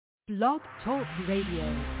Blog Talk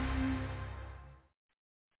Radio.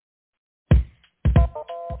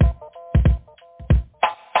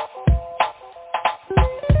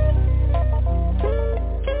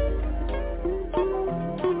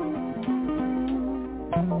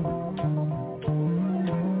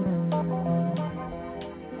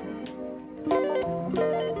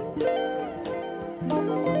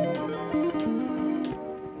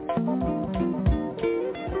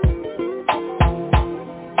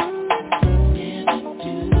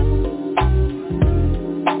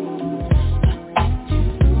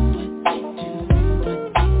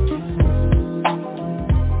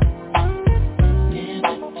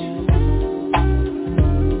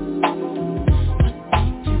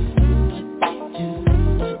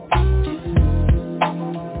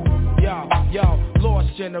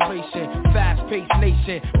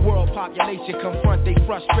 Confront their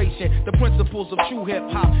frustration. The principles of true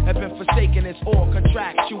hip-hop have been forsaken. It's all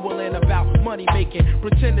contractual and about money making.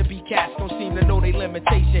 Pretend to be cats, don't seem to know their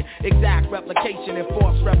limitation. Exact replication and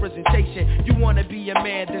false representation. You wanna be a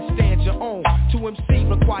man, then stand your own. To MC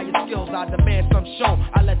requires skills, I demand some show.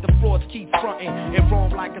 I let the frauds keep fronting and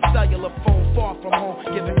roam like a cellular phone far from home,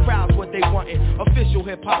 giving crowds what they wantin'. Official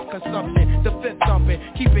hip-hop consumption, the fifth thumping,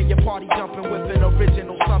 keeping your party jumping with an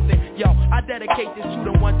original something. Yo, I dedicate this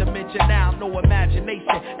to the one dimension now, no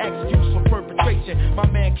imagination, excuse for perpetration. My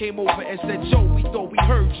man came over and said, Joe, we thought we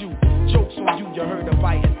heard you. Jokes on you, you heard of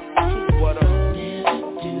biting. What up?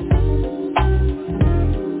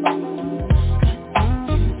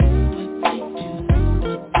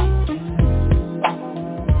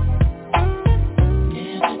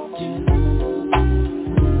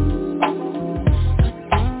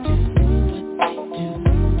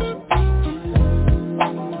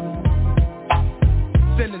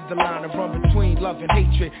 Love and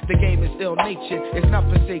hatred, the game is ill-natured, it's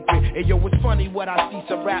nothing sacred. And yo, it's funny what I see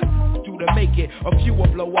some rap do to make it. A few will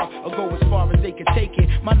blow up or go as far as they can take it.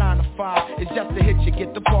 My 9 to 5 is just to hit you,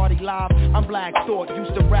 get the party live. I'm Black Thought,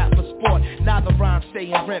 used to rap for sport. Now the rhyme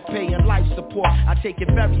saying rent, paying life support. I take it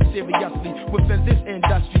very seriously. Within this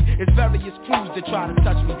industry, it's various crews that try to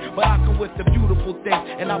touch me, but I come with the beautiful things,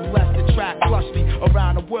 and I bless the track plushly.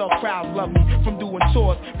 Around the world, crowds love me from doing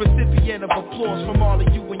tours. Recipient of applause from all of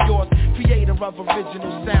you and yours. Creator of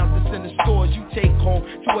original sounds that's in the stores you take home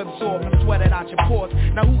to absorb and sweat it out your pores.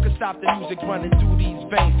 Now who can stop the music running through these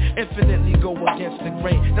veins? Infinitely go against the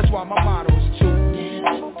grain. That's why my motto is true.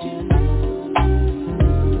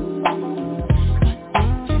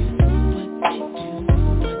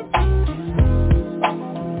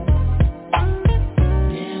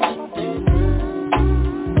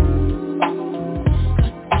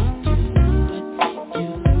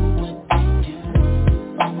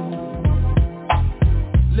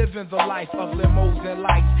 Living the life of limos and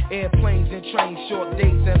lights, airplanes and trains, short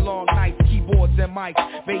days and long nights, keyboards and mics,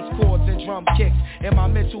 bass chords and drum kicks. In my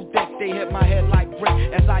mental thick, they hit my head like brick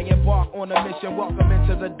as I embark on a mission. Welcome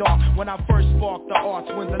into the dark. When I first spark the arts,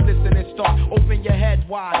 when the listening start, open your head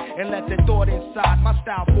wide and let the thought inside. My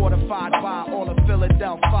style fortified by all of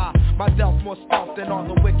Philadelphia. My delf more stealth than on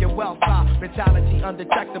the wicked wealth side. Mentality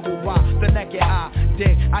undetectable by the naked eye.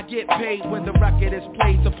 Dig, I get paid when the record is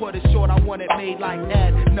played. To put it short, I want it made like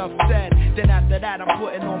Ed. Enough said. Then after that, I'm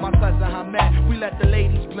putting on my cousin Hamed. We let the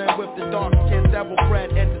ladies blend with the dark kids ever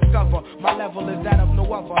bred and discover. My level is that of no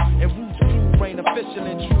other. And Roots Crew reign official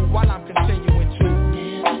and true while I'm continuing to.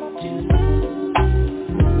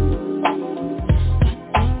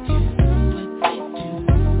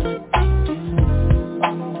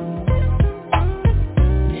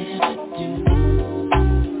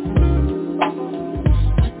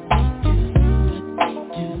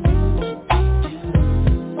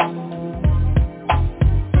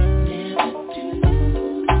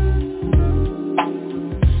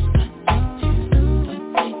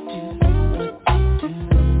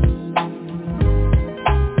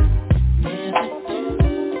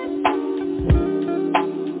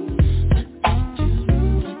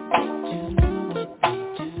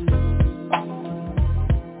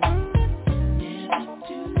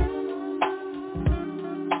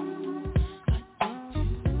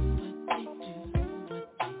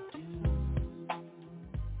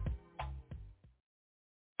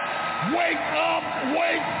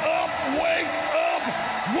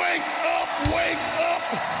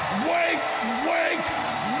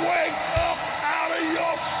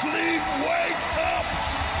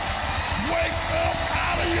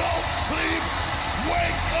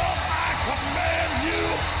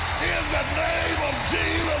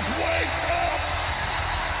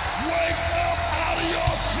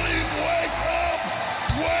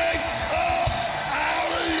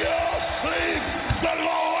 The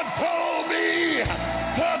Lord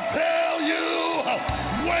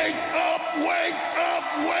Wake up, wake up,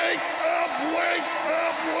 wake up, wake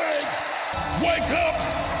up, wake. Wake up,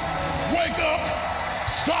 wake up.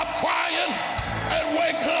 Stop crying and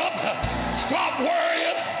wake up. Stop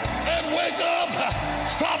worrying and wake up.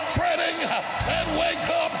 Stop fretting and wake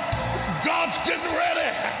up. God's getting ready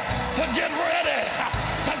to get ready,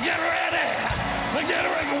 to get ready, to get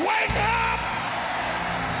ready. Wake up!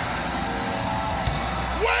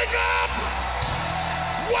 Wake up!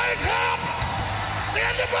 Wake up!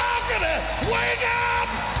 In the balcony! Wake up!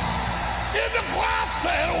 In the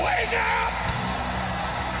closet! Wake up!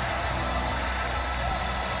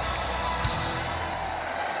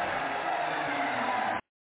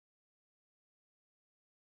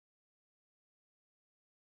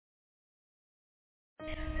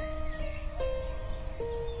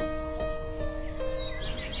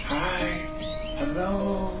 Hi, hello,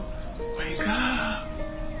 wake up.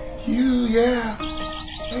 You, yeah,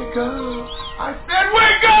 wake up. I said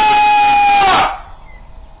wake up!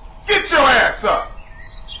 Get your ass up!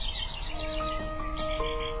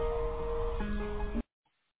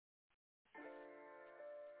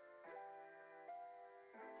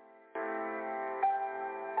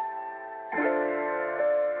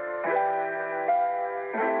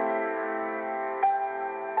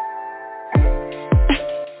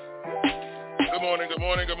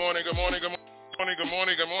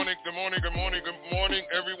 Good morning,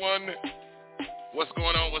 everyone. What's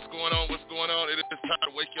going on? It is time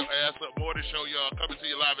to wake your ass up. Morning show, y'all. Coming to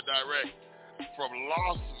you live and direct from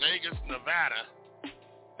Las Vegas, Nevada.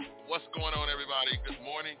 What's going on, everybody? Good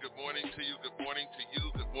morning to you. Good morning to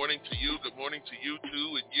you. Good morning to you. Good morning to you,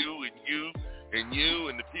 too, and you, and you, and you,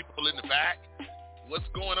 and the people in the back. What's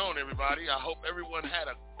going on, everybody? I hope everyone had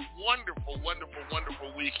a wonderful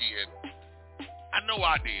weekend. I know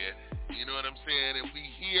I did. You know what I'm saying? And we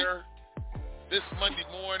here this Monday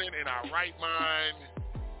morning in our right mind.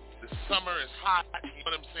 The summer is hot. You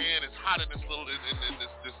know what I'm saying? It's hot in this little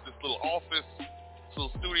this little office, this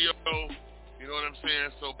little studio. You know what I'm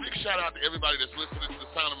saying? So big shout out to everybody that's listening to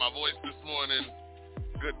the sound of my voice this morning.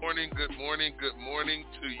 Good morning to you.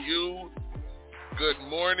 Good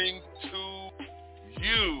morning to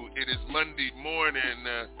you. It is Monday morning,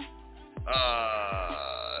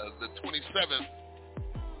 the 27th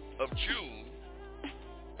of June,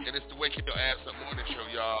 and it's the Wake Your Ass Up morning show,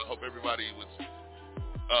 y'all. I hope everybody was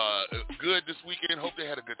good this weekend. Hope they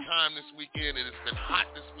had a good time this weekend. It has been hot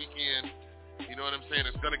this weekend. You know what I'm saying?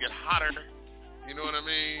 It's going to get hotter. You know what I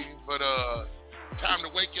mean? But time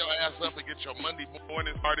to wake your ass up and get your Monday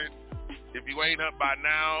morning started. If you ain't up by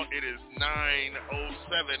now, it is 9:07.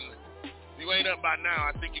 If you ain't up by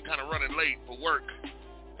now, I think you're kind of running late for work.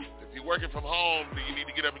 If you're working from home, then you need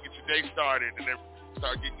to get up and get your day started and then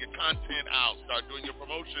start getting your content out. Start doing your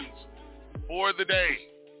promotions for the day.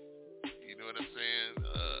 You know what I'm saying?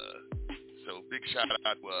 So big shout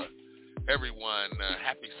out to everyone.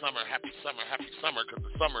 Happy summer, because the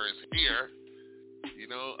summer is here. You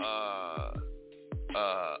know,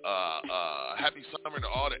 happy summer to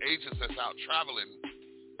all the agents that's out traveling,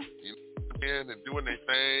 you know, and doing their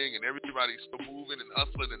thing, and everybody's still moving and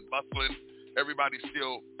hustling and bustling. Everybody's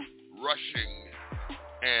still rushing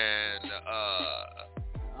and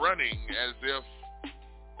running as if,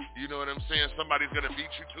 you know what I'm saying, somebody's going to beat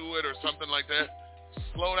you to it or something like that.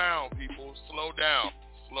 Slow down, people. Slow down.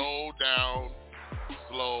 You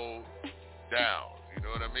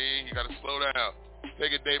know what I mean? You got to slow down.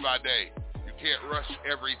 Take it day by day. You can't rush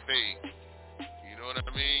everything. You know what I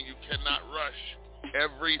mean? You cannot rush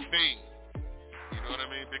everything. You know what I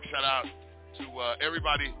mean? Big shout out to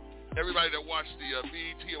everybody that watched the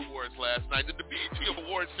BET Awards last night. Did the BET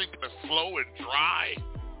Awards seem kind of slow and dry?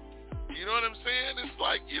 You know what I'm saying? It's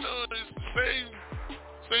like, you know, it's the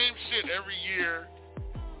same shit every year.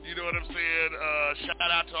 You know what I'm saying?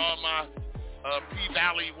 Shout out to all my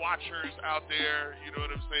P-Valley watchers out there. You know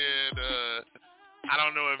what I'm saying? I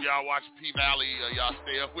don't know if y'all watch P-Valley. Y'all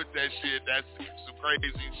stay up with that shit. That's some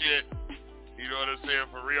crazy shit. You know what I'm saying?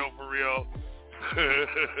 For real.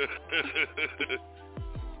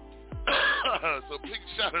 So big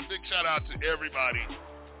shout out to everybody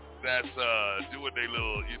that's doing their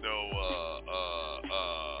little,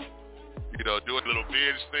 doing a little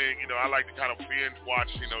binge thing. You know, I like to kind of binge watch,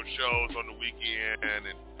 shows on the weekend and,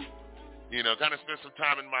 kind of spend some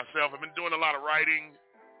time in myself. I've been doing a lot of writing.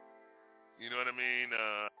 You know what I mean?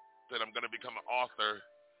 That I'm going to become an author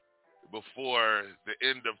before the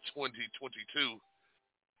end of 2022.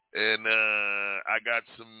 And I got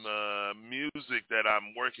some music that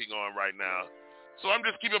I'm working on right now. So I'm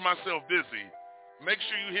just keeping myself busy. Make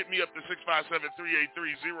sure you hit me up to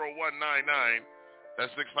 657-383-0199.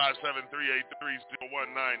 That's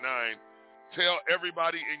 657-383-0199. Tell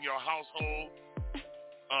everybody in your household.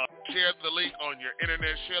 Share the link on your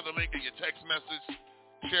internet. Share the link in your text message.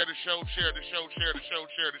 Share the show. Share the show. Share the show.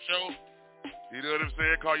 Share the show. You know what I'm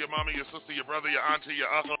saying? Call your mama, your sister, your brother, your auntie, your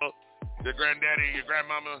uncle, your granddaddy, your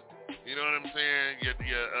grandmama. You know what I'm saying?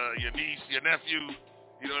 Your niece, your nephew.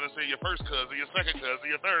 You know what I'm saying? Your first cousin, your second cousin,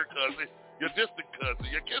 your third cousin, your distant cousin,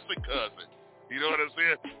 your kissing cousin. You know what I'm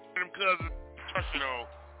saying? Them cousins crushing on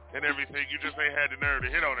and everything. You just ain't had the nerve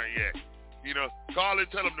to hit on her yet. You know, call and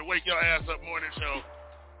tell them to Wake Your Ass Up morning show.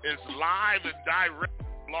 It's live and direct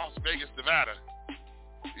from Las Vegas, Nevada.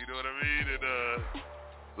 You know what I mean? And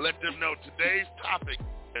let them know today's topic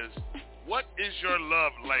is, what is your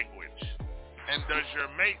love language? And does your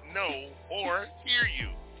mate know or hear you?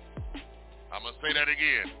 I'm going to say that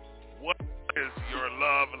again. What is your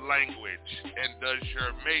love language? And does your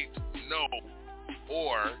mate know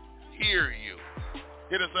or hear you?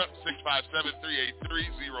 Hit us up,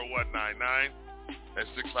 657-383-0199. That's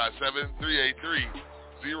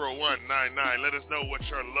 657-383-0199. Let us know what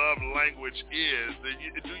your love language is.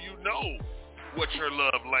 Do you know what your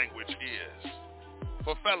love language is?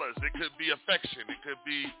 For fellas, it could be affection. It could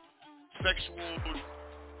be sexual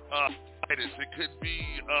it could be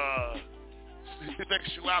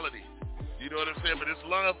sexuality. You know what I'm saying? But his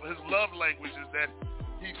love language is that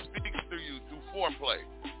he speaks to you through foreplay.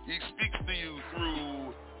 He speaks to you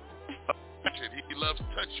through affection. He loves to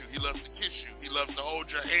touch you. He loves to kiss you. He loves to hold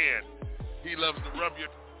your hand. He loves to rub your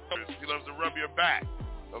shoulders. He loves to rub your back.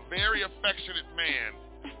 A very affectionate man,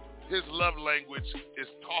 his love language is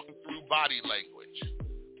talking through body language.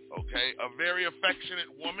 Okay? A very affectionate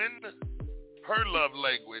woman, her love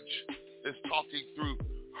language is talking through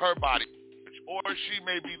her body language. Or she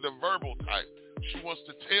may be the verbal type. She wants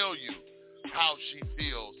to tell you how she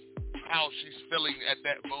feels, how she's feeling at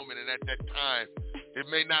that moment and at that time. It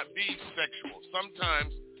may not be sexual.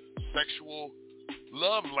 Sometimes sexual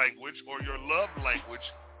love language or your love language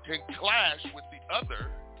can clash with the other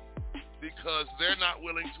because they're not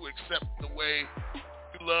willing to accept the way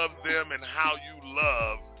you love them and how you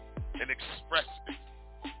love and express it.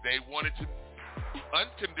 They want it to be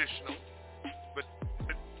unconditional, but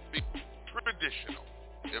be traditional,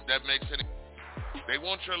 if that makes any sense. They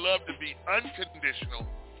want your love to be unconditional,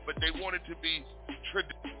 but they want it to be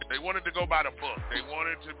traditional. They want it to go by the book. They want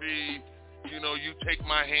it to be, you know, you take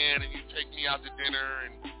my hand and you take me out to dinner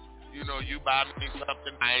and, you know, you buy me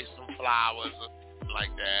something nice, some flowers or something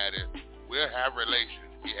like that, and we'll have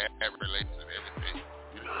relations. We have relations and everything.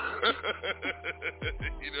 You know,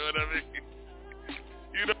 you know what I mean?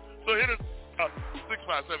 You know, so hit us up,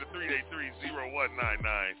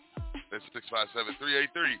 657-383-0199. That's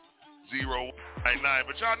 657-383-0199.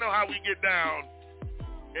 But y'all know how we get down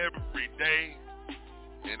every day.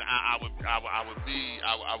 And I would be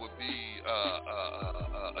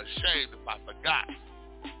ashamed if I forgot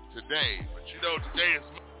today. But you know, today is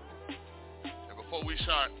Monday. And before we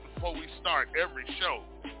start every show,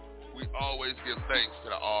 we always give thanks to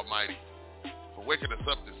the Almighty for waking us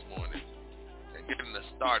up this morning and getting us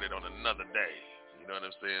started on another day. You know what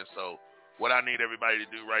I'm saying? So what I need everybody to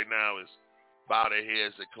do right now is bow their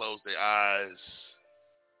heads and close their eyes.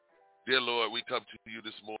 Dear Lord, we come to you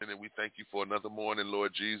this morning and we thank you for another morning,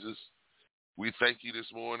 Lord Jesus. We thank you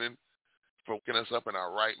this morning for waking us up in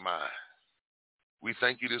our right mind. We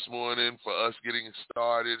thank you this morning for us getting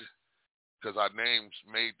started because our names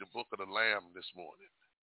made the book of the Lamb this morning.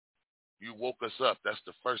 You woke us up. That's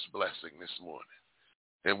the first blessing this morning.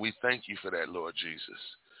 And we thank you for that, Lord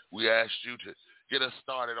Jesus. We asked you to get us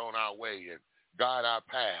started on our way and guide our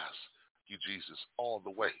paths, you Jesus, all the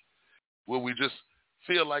way. Will we just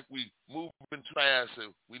feel like we moving fast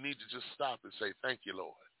and we need to just stop and say, thank you,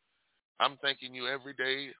 Lord. I'm thanking you every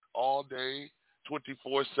day, all day,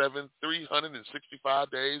 24/7, 365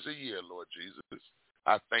 days a year, Lord Jesus.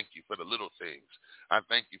 I thank you for the little things. I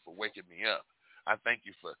thank you for waking me up. I thank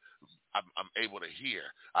you for I'm able to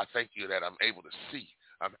hear. I thank you that I'm able to see.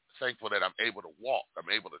 I'm thankful that I'm able to walk. I'm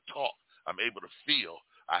able to talk. I'm able to feel.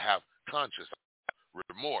 I have conscience. I have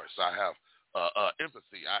remorse. I have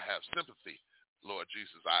empathy. I have sympathy. Lord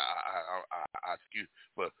Jesus, I ask you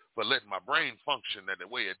for letting my brain function the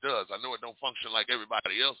way it does. I know it don't function like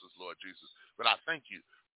everybody else's, Lord Jesus, but I thank you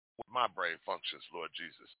for my brain functions, Lord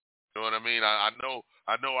Jesus. You know what I mean? I know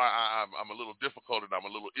I'm a little difficult and I'm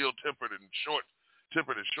a little ill-tempered and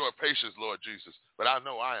short-tempered and short patience, Lord Jesus, but I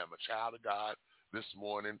know I am a child of God this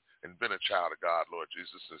morning and been a child of God, Lord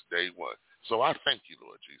Jesus, since day one. So I thank you,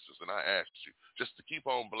 Lord Jesus, and I ask you just to keep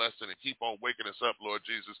on blessing and keep on waking us up, Lord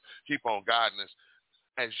Jesus. Keep on guiding us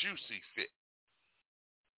as you see fit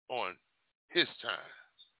on his time.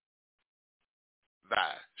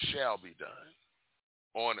 Thy shall be done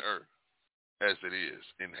on earth as it is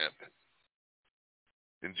in heaven.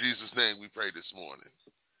 In Jesus' name we pray this morning.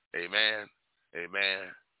 Amen,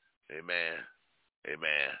 amen, amen,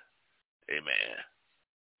 amen, amen,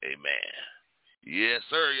 amen. Yes,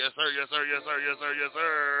 sir, yes, sir, yes, sir, yes, sir, yes, sir, yes,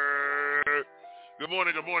 sir. Good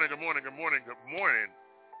morning, good morning, good morning, good morning, good morning.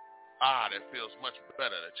 That feels much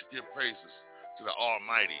better that you give praises to the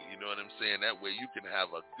Almighty. You know what I'm saying? That way you can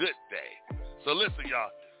have a good day. So listen,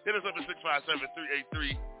 y'all. Hit us up at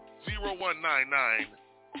 657-383-0199.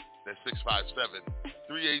 That's 657-383-0199.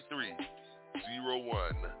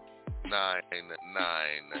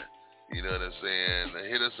 You know what I'm saying?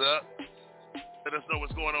 Hit us up. Let us know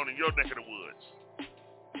what's going on in your neck of the woods.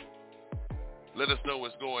 Let us know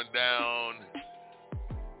what's going down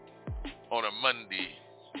on a Monday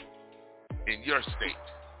in your state.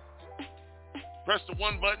 Press the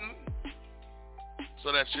one button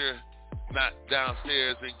so that you're not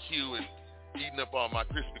downstairs in queue and eating up all my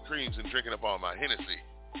Krispy Kremes and drinking up all my Hennessy.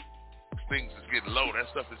 Things is getting low. That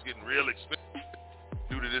stuff is getting real expensive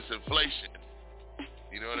due to this inflation.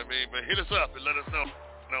 You know what I mean? But hit us up and let us know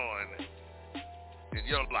in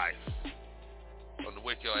your life on the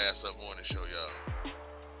Wake Your Ass Up Morning Show, y'all.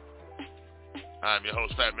 I'm your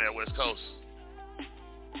host, Fat Man West Coast.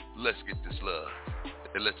 Let's get this love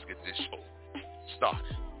and let's get this show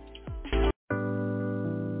started.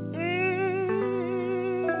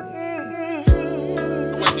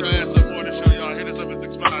 Wake Your Ass Up Morning Show, y'all. Hit us up at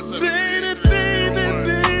 657.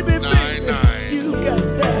 You got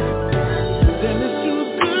that. Then it's too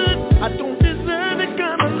good. I don't deserve it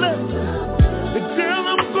kind of love. The girl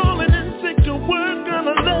I'm calling in sick to work kind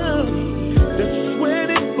of love. The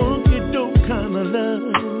sweaty, funky, dope kind of love.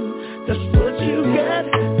 That's what you got.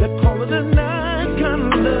 They call it a night kind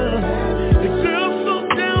of love. The girl so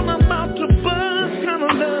down about to buzz kind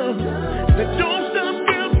of love. The don't stop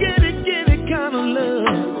girl, get it kind of love.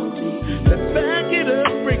 The back it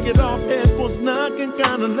up, break it off, headphones knocking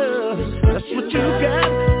kind of love. That's what you got.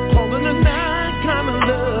 Calling a night kind of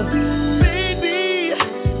love. Baby,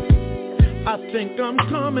 I think I'm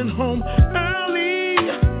coming home early.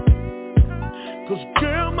 'Cause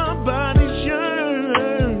girl, my body's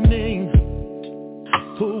yearning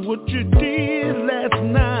for what you did last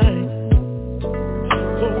night.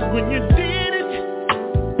 For when you did it,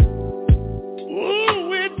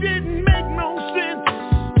 ooh, it didn't make no sense.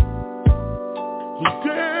 'Cause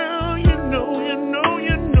girl, you know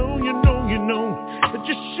that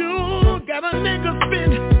you sure got a nigga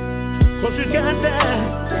spin. 'Cause you got that.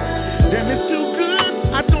 Damn, it's too good.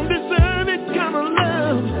 I don't deserve it kind of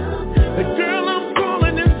love. The girl I'm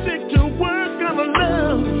calling in sick to work kind of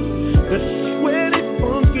love. The sweaty,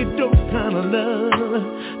 funky, dope kind of love.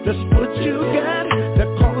 That's what you got.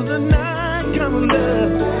 They're calling the night kind of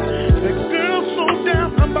love. The girl so down,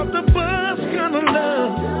 I'm about to buzz kind of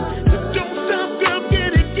love. The don't stop girl,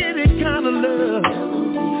 get it kind of love.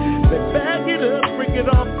 They back it up, break it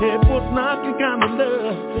off, headboards knocking kind of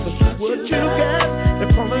love. That's what you got.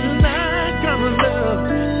 They're calling the night kind of love.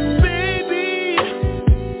 Baby,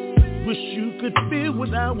 wish you could feel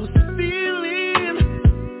what I was feeling.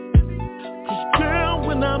 'Cause girl,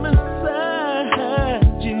 when I'm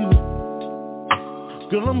inside you,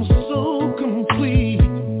 girl, I'm so complete.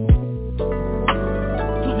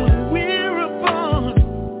 'Cause when we're apart,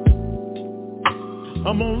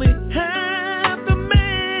 I'm only half the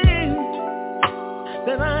man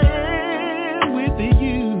that I am with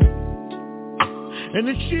you. And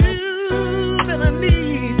it's you that I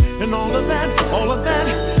need. And all of that,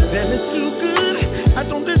 then it's too good. I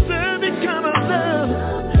don't deserve it kind of love.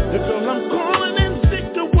 The girl I'm calling in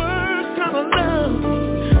sick to work kind of love.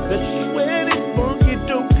 The sweaty, funky,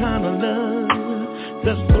 dope kind of love.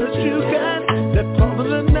 That's what you got. They're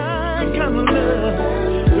calling a night kind of love.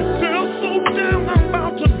 The girl so down, I'm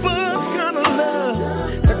about to buzz kind of love.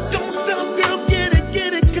 The don't stop girl, get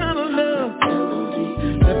it kind of love.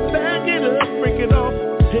 They back it up, break it off,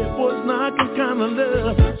 headboards knocking kind of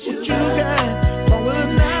love. That's what you got. Calling a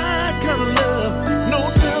night kind of love. No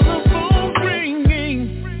telephone ringing,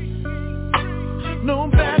 no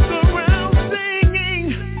background singing.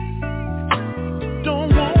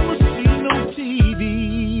 Don't wanna see no TV.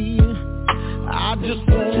 I just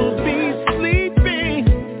wanna be sleeping.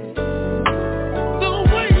 The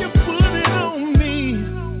way you put it on me,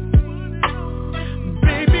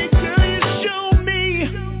 baby girl, you show me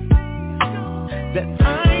that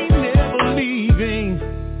I ain't never leaving.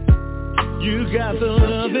 You got the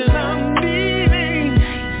love that I'm needing.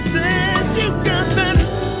 Said you got that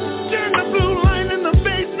turn the blue light in the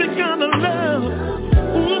basement kind of love.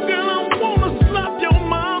 Ooh, girl, I wanna slap your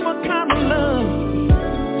mama kind of love.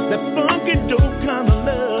 That funky dope kind of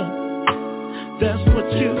love. That's what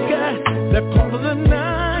you got. That the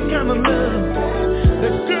night kind of love.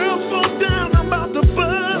 That girl so down about the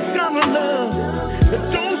buzz kind of love.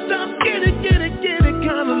 That don't stop, get it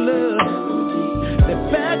kind of love.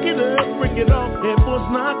 That back it up, break it off, that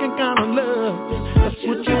voice knocking kind of love. That's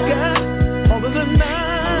what you got, all of the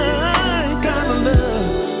night kind of love.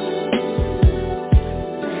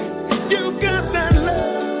 You got that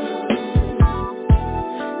love,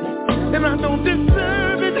 and I don't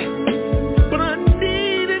deserve it, but I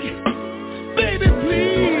need it, baby,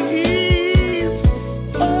 please.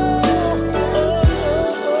 Oh,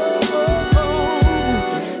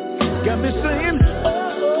 got me saying,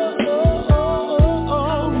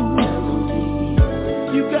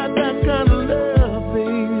 you got that kind of love,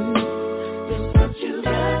 baby. That's what you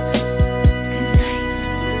got tonight.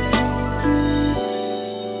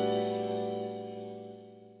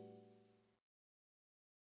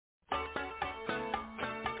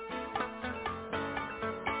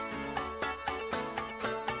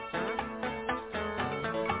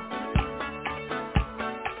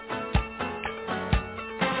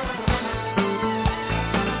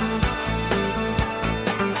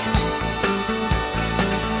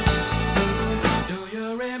 Do you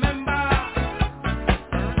remember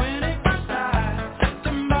when it was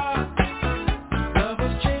September? Love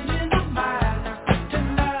was changing my mind,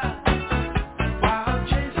 tender, while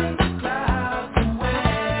chasing the clouds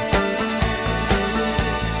away.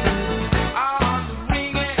 Our hearts are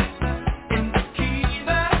ringing in the key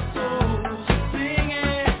that souls are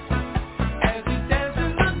singing as we dance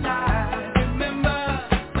in the night. Remember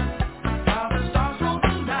how the stars go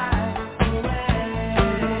the night away.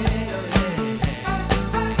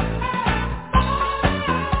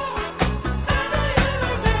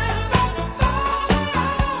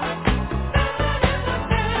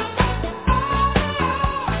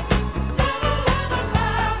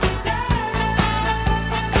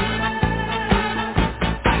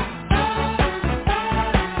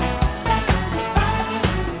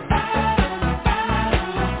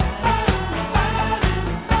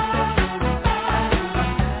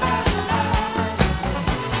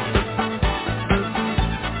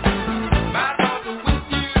 My thoughts are with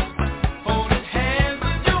you, holding hands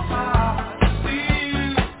with your heart to see you.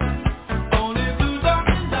 Only through dark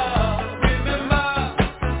and love, remember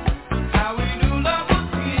how we knew love was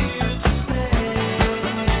here to stay.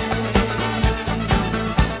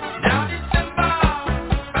 Now December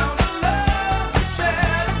found a love we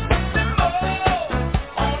shared September.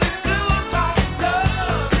 Only through dark and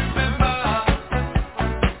love, remember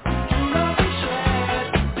true love we shared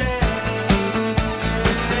today.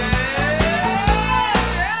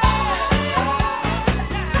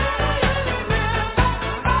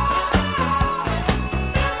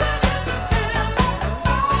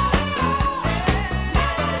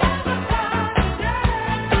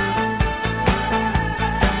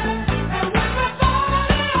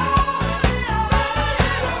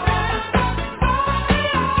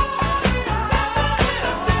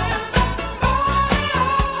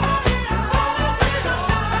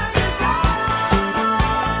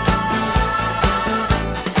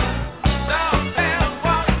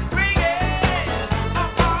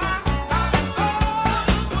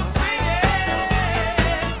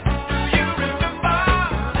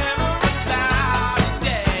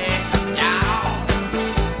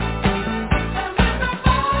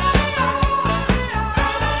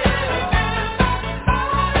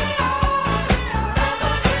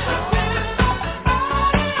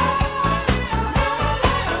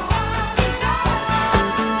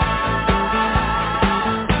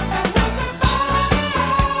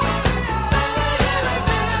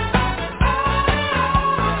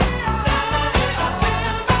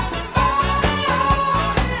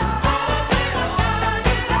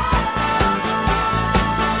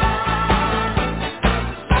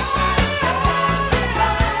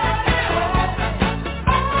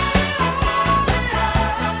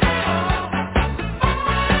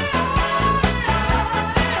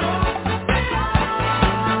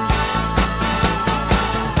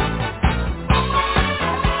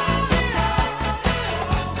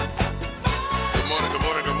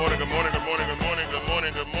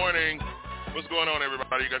 Good morning. What's going on,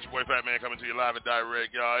 everybody? You got your boy Fat Man coming to you live and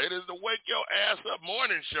direct, y'all. It is the Wake Your Ass Up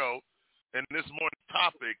morning show, and this morning's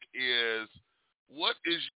topic is, what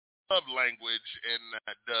is your love language, and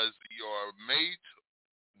does your mate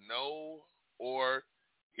know or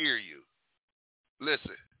hear you?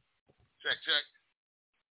 Listen, check.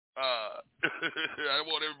 I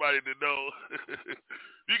want everybody to know.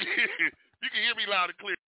 you can hear me loud and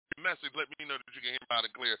clear. Message, let me know that you can hear me loud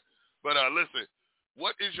and clear. But listen,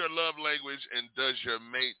 what is your love language, and does your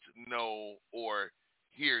mate know or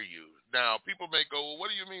hear you. Now, people may go, well, what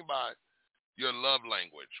do you mean by your love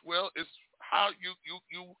language? Well, it's how you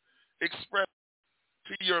express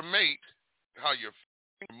to your mate how you're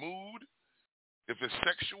feeling, mood, if it's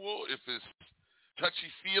sexual, if it's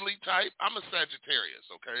touchy-feely type. I'm a Sagittarius,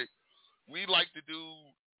 okay? We like to do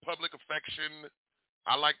public affection.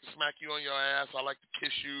 I like to smack you on your ass. I like to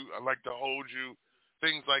kiss you. I like to hold you,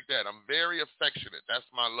 things like that. I'm very affectionate. That's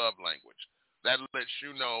my love language. That lets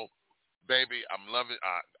you know, baby, I'm loving.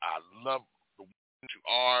 I love the way you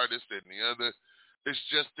are, this, that, and the other. It's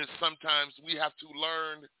just that sometimes we have to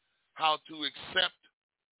learn how to accept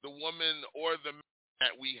the woman or the man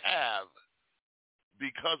that we have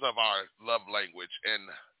because of our love language and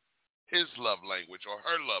his love language or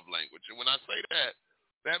her love language. And when I say that,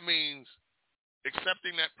 that means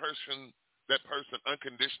accepting that person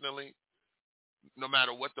unconditionally, no matter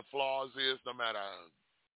what the flaws is, no matter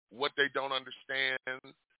what they don't understand. And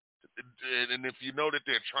if you know that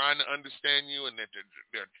they're trying to understand you and that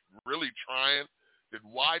they're really trying, then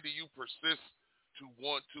why do you persist to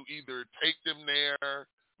want to either take them there,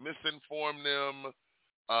 misinform them,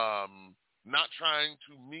 not trying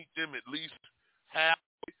to meet them at least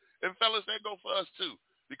halfway? And fellas, that go for us too,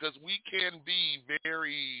 because we can be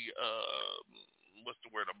very, what's the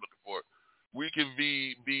word I'm looking for? We can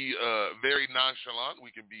be very nonchalant.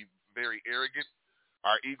 We can be very arrogant.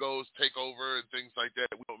 Our egos take over and things like that.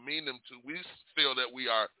 We don't mean them to. We feel that we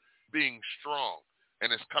are being strong, and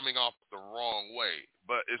it's coming off the wrong way.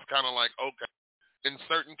 But it's kind of like, okay, in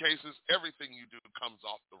certain cases, everything you do comes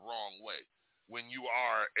off the wrong way. When you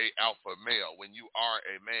are a alpha male, when you are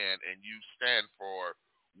a man, and you stand for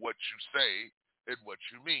what you say and what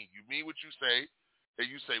you mean. You mean what you say, and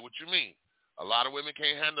you say what you mean. A lot of women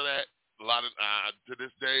can't handle that. To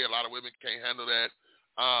this day, a lot of women can't handle that.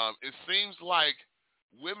 It seems like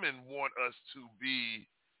women want us to be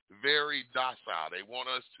very docile. They want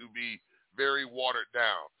us to be very watered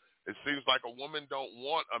down. It seems like a woman don't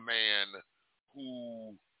want a man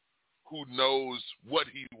who knows what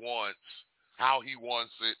he wants, how he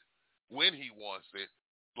wants it, when he wants it.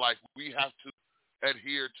 Like we have to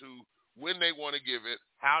adhere to when they want to give it,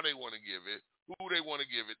 how they want to give it, who they want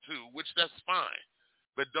to give it to, which that's fine.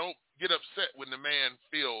 But don't get upset when the man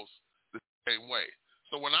feels the same way.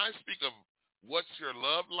 So when I speak of what's your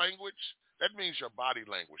love language, that means your body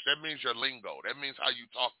language. That means your lingo. That means how you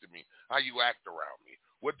talk to me, how you act around me.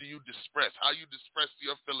 What do you express? How you express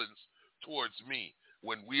your feelings towards me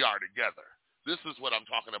when we are together. This is what I'm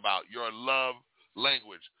talking about, your love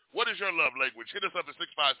language. What is your love language? Hit us up at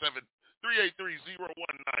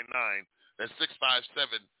 657-383-0199. That's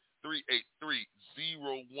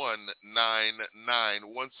 657-383-0199.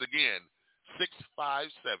 Once again,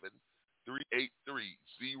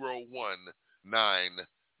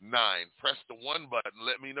 657-383-0199. Press the 1 button.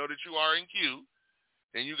 Let me know that you are in queue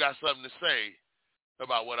and you got something to say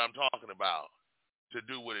about what I'm talking about, to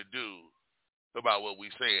do what it do about what we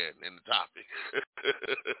saying in the topic.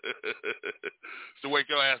 So wake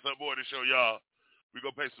your ass up more to show y'all. We're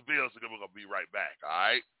going to pay some bills and then we're going to be right back, all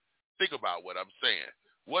right? Think about what I'm saying.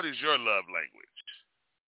 What is your love language?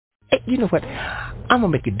 Hey, you know what? I'm going to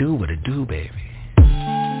make it do what it do, baby.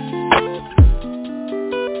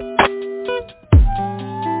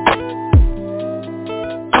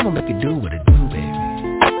 I'm going to make it do what it do, baby.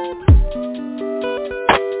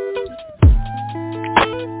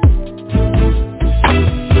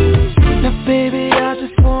 Baby, I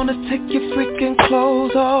just wanna take your freaking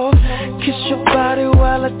clothes off. Kiss your body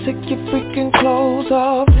while I take your freaking clothes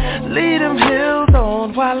off. Leave them heels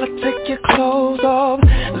on while I take your clothes off.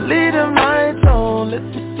 Leave them nights on, let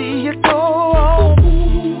me see you go off.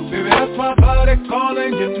 Baby, that's my body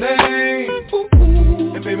calling your name.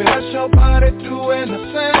 And baby, that's your body doing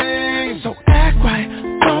the same. So act right,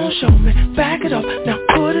 don't show me, back it up, now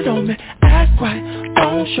put it on me. Act right,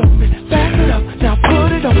 don't show me, back it up, now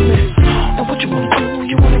put it on me. And what you wanna do,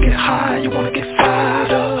 you wanna get high, you wanna get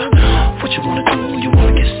fired up. What you wanna do, you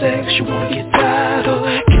wanna get sex, you wanna get tied up.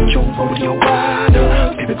 Get your rodeo wide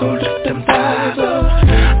up, baby go lift them thighs up.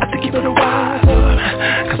 I think you better rise up,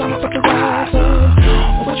 cause I'm about to rise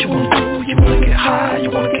up. What you wanna do, you wanna get high, you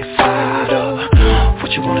wanna get fired up.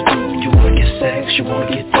 What you wanna do, you wanna get sex, you wanna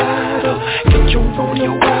get tied up. Get your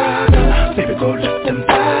rodeo wide up, baby go lift them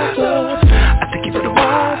thighs up. I think you better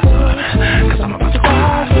rise up, cause I'm about to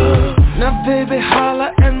rise up. Now baby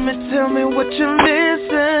holla at me, tell me what you're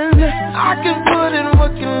missing. I can put in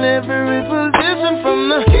work in every position, from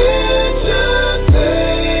the kitchen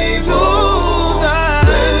table,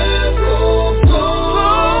 bedroom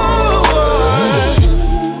floor.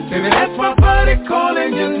 Baby, that's my body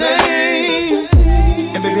calling your name.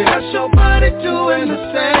 And baby, that's your body doing the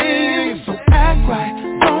same.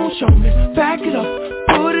 show me, back it up,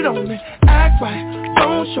 put it on me, act right,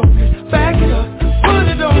 don't show me, back it up, put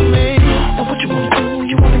it on me. And what you wanna do,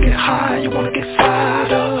 you wanna get high, you wanna get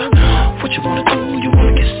fired up. What you wanna do, you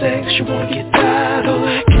wanna get sex, you wanna get tied up.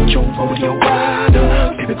 Get your rodeo wide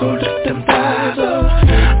up, baby go lift them thighs up.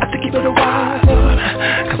 I think you better rise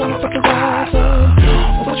up, cause I'm about to rise up.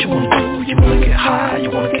 What you wanna do, you wanna get high,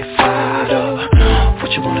 you wanna get fired up.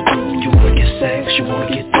 What you wanna do, you wanna get sex, you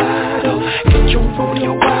wanna get tied up. Get your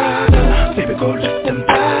rodeo wide up, baby go lift them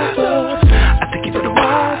thighs up. I think you better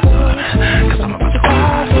rise up, cause I'm about to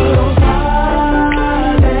rise up.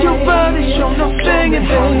 Your body show no singing,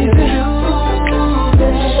 baby.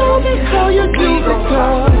 Show me how you do the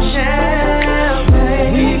touch.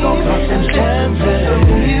 We gon' rock them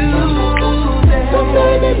champagne. So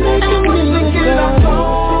baby, make it move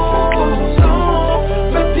up.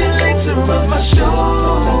 But the legs are on my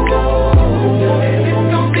shoulder, and it's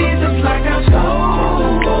gon' be just like I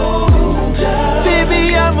told ya. Baby,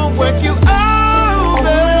 I'ma work you over.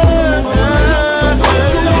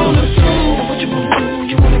 What you wanna do?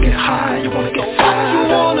 You wanna get high, you wanna get fire. What you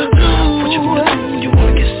wanna do? What you wanna do? You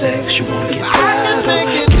wanna get sex, you wanna get high. I can make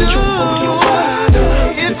it do.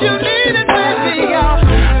 If you need it, baby, I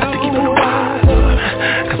think you better rise up,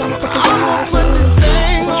 cause I'm about to rise up.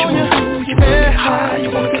 What you wanna do? You wanna get high, you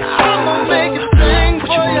wanna get high. I'ma make it sing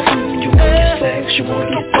for you. You wanna get sex, you wanna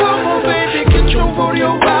get high. Come on, baby, get your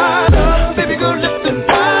rodeo ride up. Baby, go lift them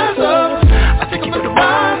thighs up. I think you better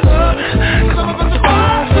rise up, cause I'm about to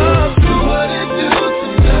rise up. Do what it do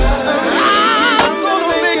tonight. I'm gonna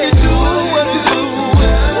make it do what it do.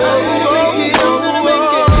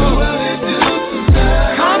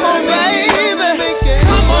 Come on, baby,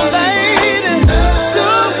 come on, lady. Do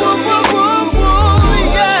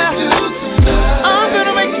yeah. I'm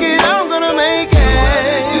gonna make it, I'm gonna make it.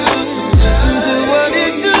 Do what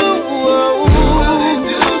it do, do what it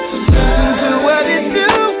do,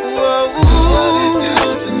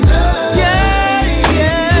 yeah,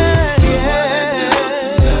 yeah,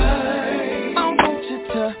 yeah. I want you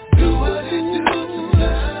to do what it do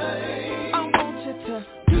tonight. I want you to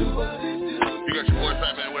do what it do. You got your boy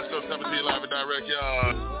Fat Man West Coast coming to you live and direct,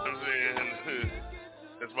 y'all. I'm saying,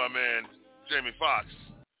 that's my man Jamie Foxx.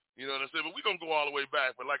 You know what I'm saying? But we gonna go all the way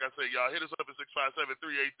back. But like I said, y'all, hit us up at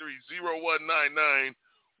 657-383-0199.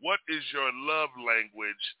 What is your love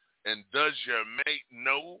language? And does your mate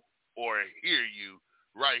know or hear you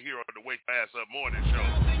right here on the Wake My Ass Up Morning Show?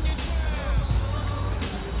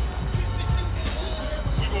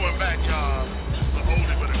 We going back, y'all. Just a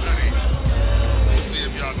oldie but a goodie. See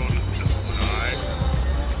if y'all gonna listen to this one, alright?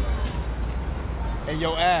 Hey,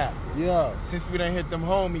 yo, Al. Yeah. Since we done hit them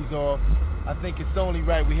homies off, I think it's only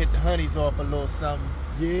right we hit the honeys off a little something.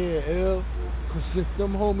 Yeah, L. Cause if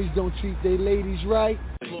them homies don't treat they ladies right.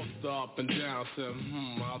 Looked up and down, said,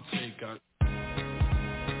 I'll take a.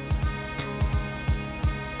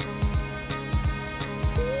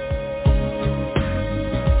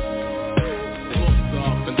 Looked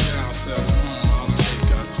up and down, said, I'll take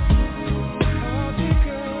a.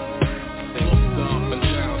 Looked up and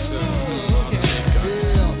down, said, I'll take a.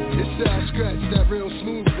 Yeah, it's that scratch, that real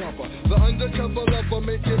smooth rubber. The undercover lover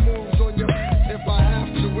making moves on your. If I have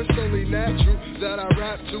to, it's only natural that I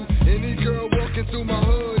rap to. Any girl walking through my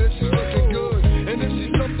hood, if she's looking good, and if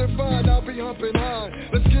she's something fine, I'll be humping high.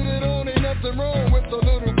 Let's get it on, ain't nothing wrong with a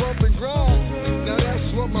little bump and grind. Now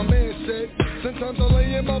that's what my man said. Sometimes I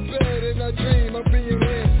lay in my bed and I dream of being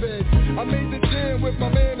hand-fed. I made the jam with my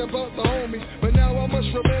man about the homies, but now I must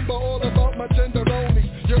remember all about my tenderoni.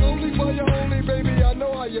 You're only for your only, baby, I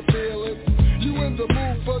know how you feeling. You in the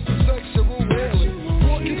mood for some sexual healing.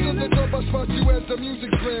 Walking to the club, I spot you as the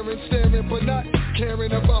music's blaring, staring, but not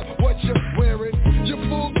caring about what you're wearing. You're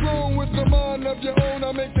full grown with the mind of your own.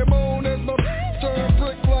 I make you moan as my turn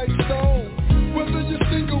brick like stone. Whether you're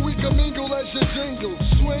single, we can mingle as you jingle.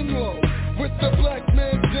 Swing low with the black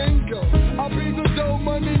man dingo. I'll be the dough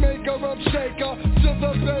money maker, up shaker. To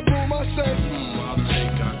the bedroom, I say, I'll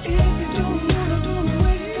take a. If you don't wanna, don't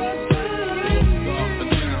waste your time. Up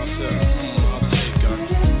and down, said, I'll take a.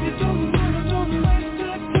 If you don't wanna, don't waste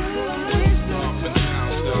your time. Up and down,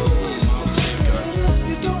 said, I'll take a. If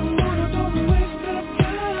you don't wanna, don't waste your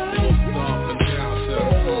time. Up and down, said,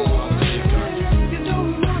 I'll take a. If you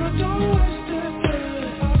don't wanna, don't waste your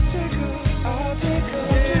time. I'll take her.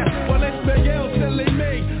 Yeah, well, it's Miguel silly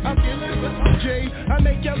me. I'm G. I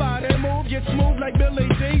make your body move, get smooth like Billy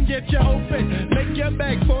Dean. Get you open, make your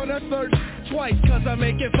back for the third twice. Cause I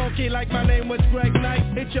make it funky like my name was Greg Knight.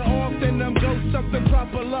 Hit you off, then I'm go something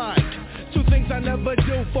proper like. Two things I never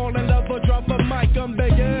do, fall in love or drop a mic. I'm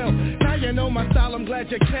Big L. Now you know my style, I'm glad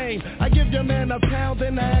you came. I give your man a pound,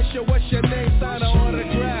 then I ask you what's your name, sign an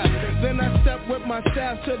autograph. up with my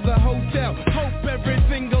staff to the hotel. Hope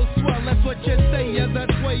everything goes swell, that's what you say as I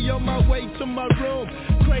sway on my way to my room.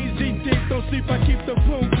 Crazy deep, don't sleep, I keep the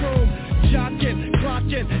boom boom. Jockin',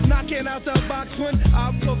 clockin', knocking out the box when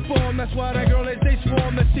I perform. That's why that girl is they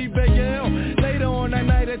swarm to see Big L. Later on that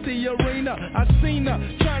night at the arena, I seen her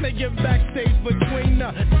trying to get backstage between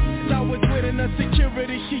her. I was with the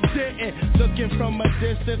security, she didn't. Looking from a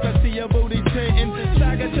distance, I see her booty titting.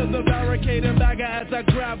 Stagger to the barricade and bagger as I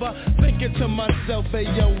grab her. Thinking to myself, hey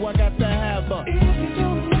yo, I got to have her. If you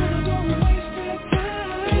don't wanna waste that time.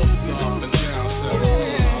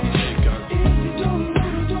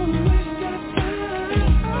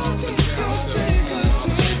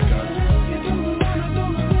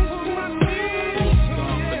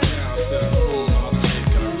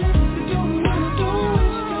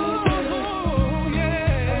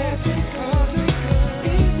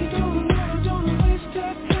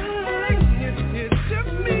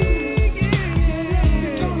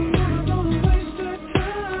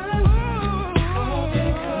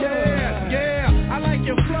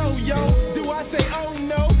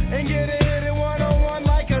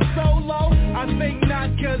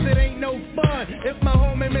 If my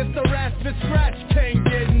homie Mr. Rasmus Scratch can't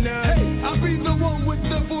get none. Hey, I be the one with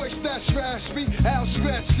the voice that's raspy, Al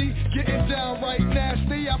Scratchy, getting down right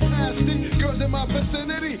nasty. I'm nasty, girls in my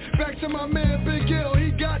vicinity. Back to my man Big L,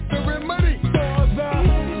 he got the remedy.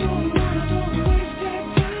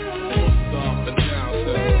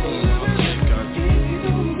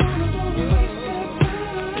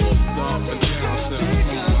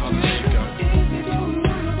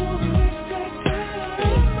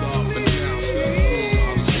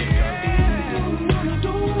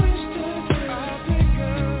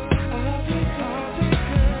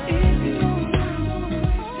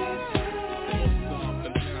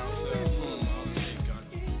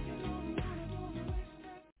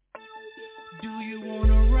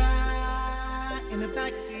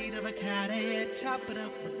 Chop it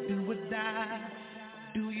up or do or die.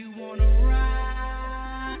 Do you wanna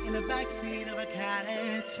ride in the backseat of a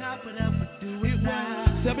Cadillac? Chop it up or do or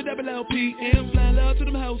die. 7 LPM, flying love to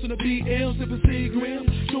them house in the BL, sipping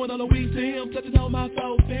Seagram, showing all the weed to him, touching on my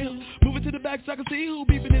phone film. Moving to the back so I can see who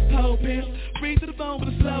beefing this whole pimp. Free to the phone with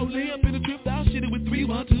a slow limp, in the trip out shit it with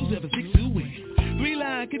 312-762 win.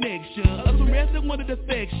 3-line connection, up some rest that wanted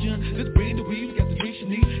affection. Let's bring the weed, we got the drink you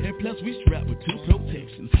need, and plus we strapped with 2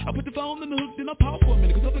 protections. I put the phone in the hook, then I pause for a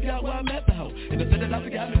minute, cause I forgot why I met the hoe. And I said that I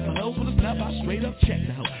forgot me for hoes, when I snap, I straight up check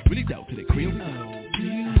the hoe. Really dope to the crib. Do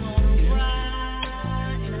you wanna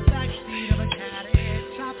ride in the backseat of a Cadillac?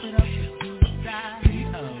 Chop it up and do or die.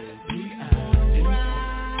 P.O.D.I.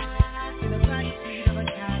 Ride in the backseat of a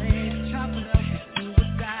Cadillac. Chop it up and do or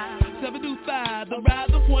die. 725, the ride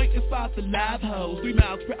the point is spot the live hoes, 3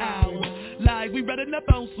 miles per hour. Like we running up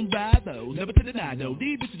on some rivals, never to deny though.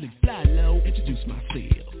 These bitches look fly low, introduce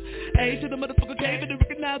myself. A to the motherfucker came to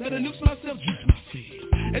recognize that I lose myself, juice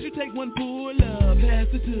myself. As you take one pull up, pass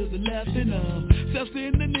it to the left and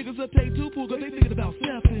self-send the niggas will take 2 pull, cause they thinking about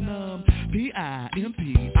self and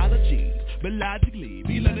P-I-M-P, ology. But logically,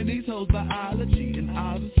 be learning these hoes biology, and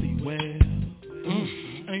obviously, well,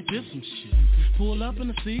 ain't this some shit? Pull up in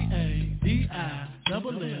the C-A-D-I,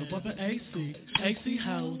 double L, bumpin' A-C, A-C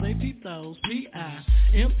hoes, they peep those,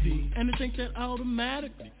 P-I-M-P, and they think that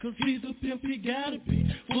automatically, cause he's a pimp, he gotta be,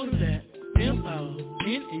 full of that,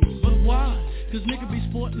 M-O-N-E, but why? Cause nigga be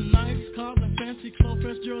sporting nice cars and fancy clothes,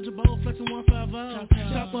 fresh Georgia Bowl, flexing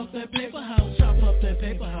 150, chop up that paper house, chop up that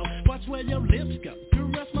paper house, watch where your lips go,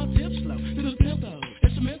 caress my tips slow, to the pimp though,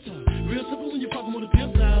 instrumental, real simple when you fucking with a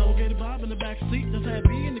pimp though, get a bob in the back seat, just had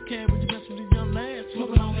B in the cab when you mess with the young lads,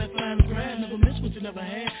 smoking on that fine grass, never miss what you never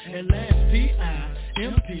had, at last,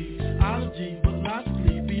 P-I-M-P, ology, but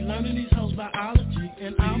logically, be learning these hoes biology,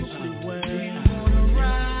 and obviously, well, do you wanna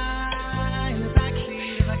ride in the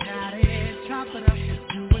backseat of a Cadillac, chop it up and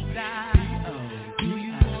do or die, do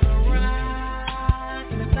you wanna ride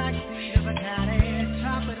in the backseat of a Cadillac,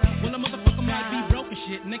 chop it up. Well, a motherfucker might be broke and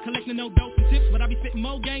shit, and they collecting no dope and tips, but I be spitting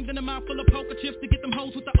more game than a mouth full of poker chips to get them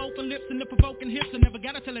hoes with the open lips and the provoking hips. I never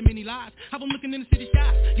gotta tell them any lies. How I'm looking in the city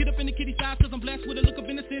skies, get up in the kitty size, cause I'm blessed with a look of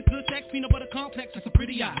innocence, good sex, peanut butter complex, that's a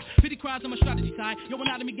pretty eye. Pity cries on my strategy side, yo,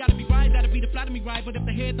 anatomy gotta be right, that'll be the flat of me right, but if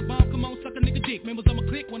the head the bomb, come on, suck a nigga dick, members of my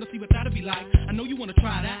clique wanna see what that'll be like. I know you wanna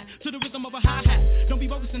try that, to the rhythm of a hi-hat, don't be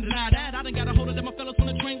bogus and deny that, I done got a hold of them, my fellas on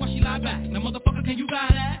the train while she lie back. Now motherfucker, can you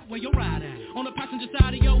ride that? Where you ride at? On the passenger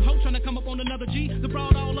side of your hoe, tryna come up on another G, the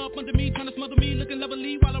broad all up under me, tryna smother me, looking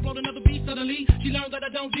lovely while I roll another beat. Suddenly, she learned that I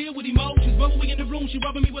don't deal with emotions, but when we in the room, she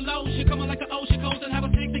rubbing me with lotion, coming like an ocean coast and have a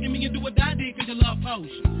stick, taking me and do a die dick, cause you love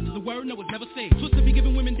potion. The word no, it's never said, supposed to be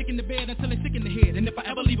giving women dick in the bed until they sick in the head. And if I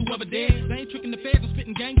ever leave whoever dead, they ain't tricking the feds. I'm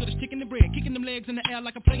spitting gang with a chicken and bread, kicking them legs in the air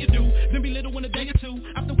like a player do. Then be little in a day or two.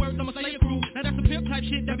 Afterwards, I'ma slay a crew. Now that's the pimp type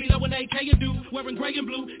shit that be low in AK and do. Wearing gray and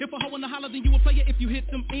blue. If a hoe in the holler, then you a player if you hit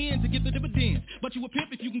them ends to get the dividends. But you a pimp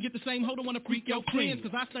if you can get the same hoe to wanna freak your friends.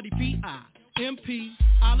 Cause I study P.I.M.P.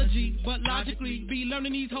 ology, but logically be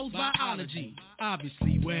learning these hoes biology.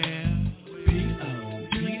 Obviously, well,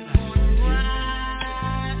 P.O.P.I.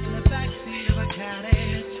 Ride in the backseat of a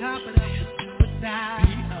caddy, top it up and do or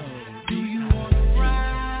die. Do you wanna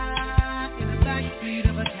ride in the backseat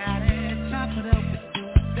of a caddy, top it up and do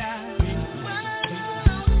or die?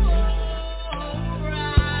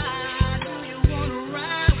 Ride, do you wanna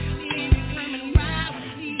ride with me? Come and ride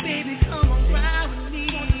with me, baby, come on, ride with me.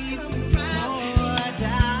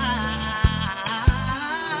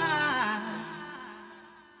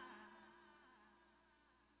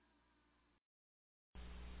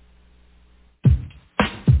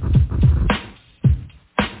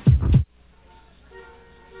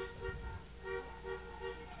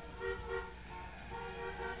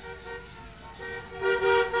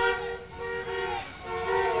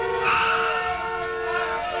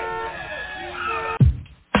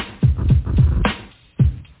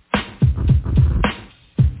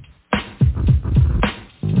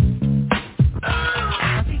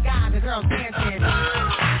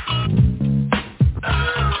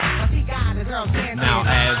 Now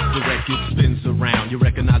as the record spins around, you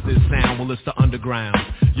recognize this sound, well it's the underground.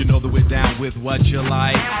 You know that we're down with what you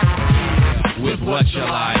like, with what you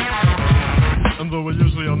like. And though we're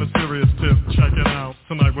usually on the serious tip, check it out.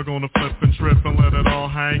 Tonight we're gonna flip and trip and let it all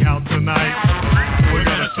hang out tonight. We're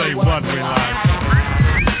gonna say what we like.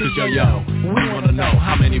 Cause yo, we wanna know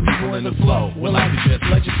how many people in the flow would like to just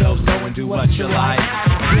let yourselves go and do what you like.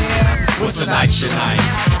 Yeah, what's tonight's your night?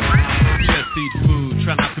 Just eat food,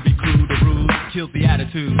 try not to be crude or rude. Kill the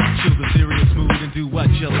attitude, chill the serious mood and do what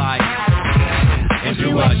you like. And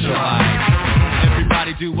do what you like.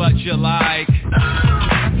 Everybody do what you like. Yeah,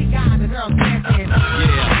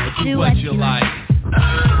 do what you like.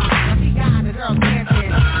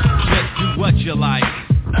 Just do what you like.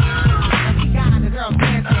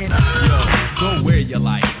 Yo, go where you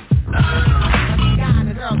like.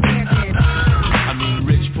 I mean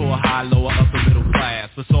rich, poor, high, lower, upper, middle class.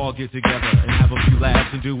 Let's all get together and have a few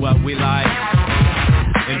laughs and do what we like.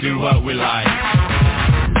 And do what we like.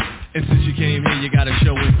 And since you came here, you gotta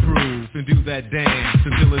show and prove and do that dance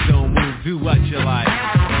until it don't move. Do what you like.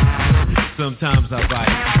 Sometimes I bite.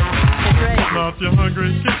 Now if you're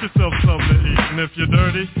hungry, get yourself something to eat. And if you're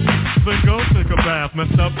dirty, then go take a bath.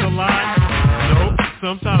 Mess up the line? Nope,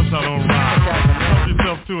 sometimes I don't rhyme. Help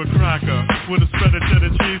yourself to a cracker with a spread of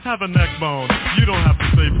cheddar cheese. Have a neck bone. You don't have to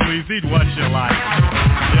say please, eat what you like.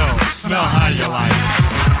 Yo, smell how you like.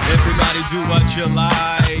 Everybody do what you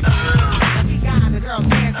like.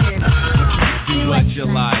 Do what you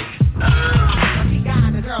like.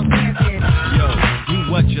 Yo, do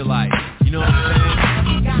what you like. You know what I'm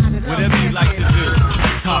saying? Whatever you like to do,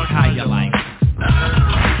 talk how you like.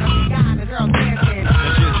 Now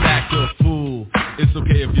just act a fool. It's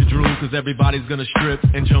okay if you drool, cause everybody's gonna strip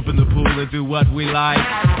and jump in the pool and do what we like.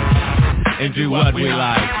 And do what we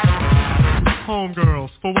like.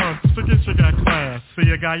 Homegirls, for once, forget you got class. See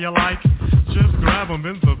a guy you like? Just grab him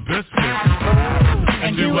in the biscuit.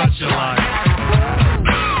 And do what you like.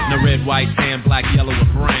 No red, white, tan, black, yellow, or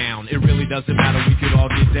brown. It really doesn't matter, we could all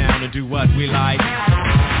get down and do what we like.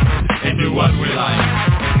 And do what we like.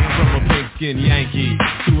 From a pig-skin Yankee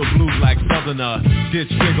to a blue-black southerner, ditch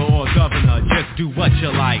figure or governor, just do what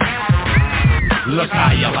you like. Look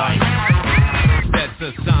how you like. That's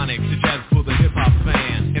the Sonic, the jazz for the hip-hop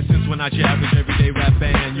fan. And since we're not your average everyday rap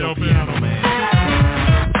band, yo piano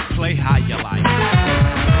man, play how you like.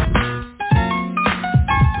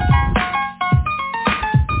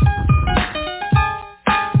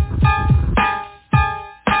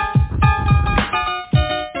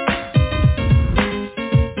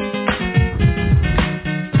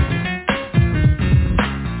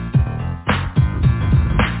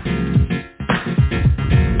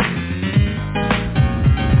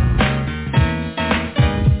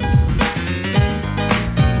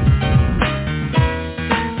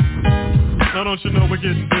 Don't you know we're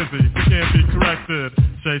getting busy? We can't be corrected.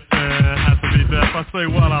 Jay said, has to be deaf. I say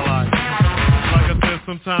what I like. Like I said,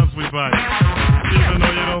 sometimes we bite, even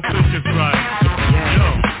though you don't think it's right. Yo,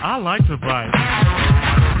 I like to bite.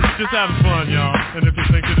 Just having fun, y'all. And if you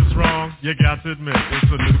think it is wrong, you got to admit it's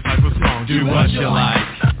a new type of song. Do what you like.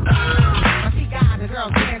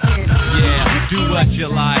 Yeah, do what you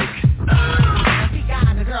like.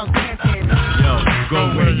 Yo,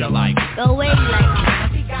 go where you like. Go where you like.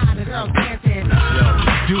 Yo,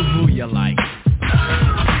 do who you like.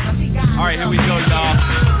 Alright, here we go, y'all.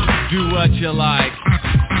 Do what you like.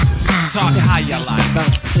 Talk how you like.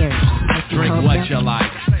 Drink what you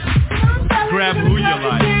like. Grab who you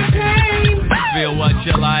like. Feel what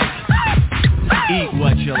you like. Eat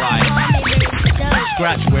what you like.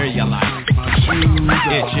 Scratch where you like.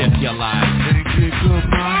 Itch if you like.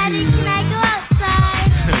 Daddy, can I go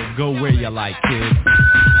outside? Go where you like, kid. A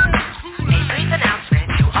brief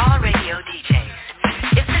announcement to all radio DJs.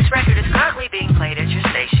 If this record is currently being played at your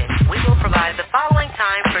station, we will provide the following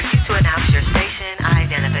time for you to announce your station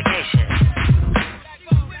identification.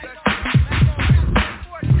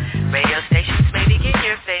 Radio stations may begin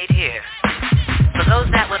your fade here. For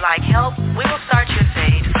those that would like help, we will start your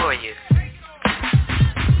fade for you.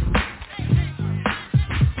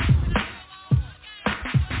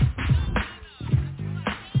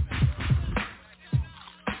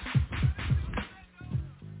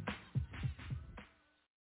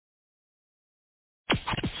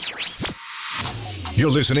 You're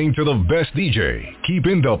listening to the best DJ,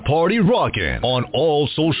 keeping the party rocking on all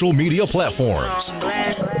social media platforms.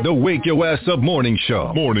 The Wake Your Ass Up Morning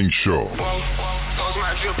Show. Morning Show.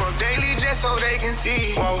 Daily just so they can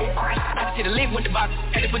see. I see the link with the box,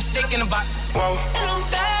 had to put the stick in the box. And I'm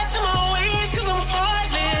back to my ways 'cause I'm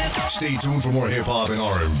heartless. Stay tuned for more hip hop and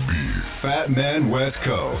R&B. Fat Man West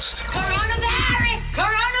Coast. Coronavirus,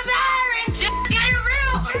 just get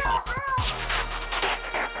real.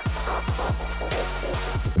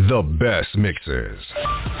 The best mixes.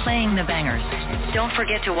 Playing the bangers. Don't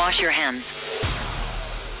forget to wash your hands.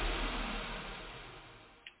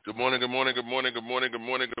 Good morning, good morning, good morning, good morning, good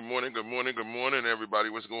morning, good morning, good morning, good morning, everybody.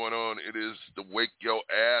 What's going on? It is the Wake Your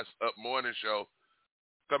Ass Up Morning Show.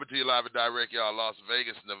 Coming to you live and direct, y'all, Las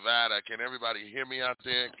Vegas, Nevada. Can everybody hear me out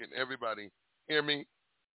there? Can everybody hear me?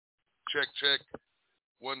 Check, check.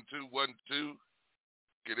 1, 2, 1, 2.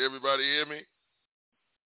 Can everybody hear me?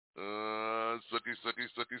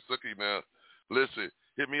 Sucky now. Listen,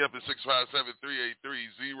 hit me up at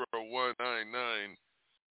 657-383-0199.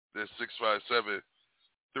 That's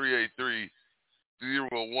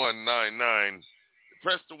 657-383-0199.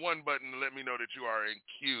 Press the 1 button to let me know that you are in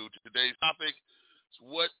queue. Today's topic is,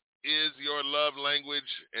 what is your love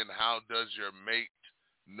language and how does your mate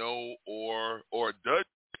know or does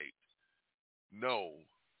mate know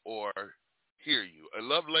or hear you? A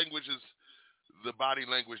love language is the body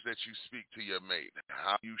language that you speak to your mate,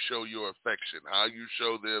 how you show your affection, how you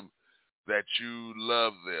show them that you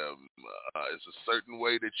love them. It's a certain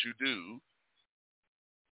way that you do.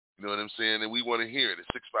 You know what I'm saying? And we want to hear it. It's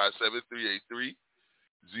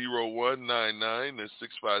 657-383-0199. That's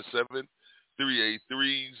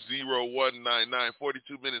 657-383-0199.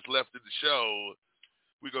 42 minutes left of the show.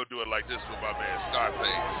 We're going to do it like this with my man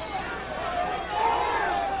Scarface.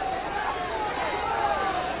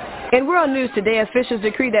 In world news today, officials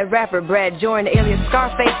decree that rapper Brad Jordan, alias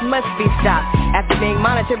Scarface, must be stopped. After being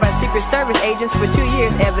monitored by Secret Service agents for 2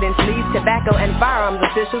 years, evidence leads tobacco and firearms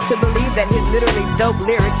officials to believe that his literally dope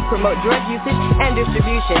lyrics promote drug usage and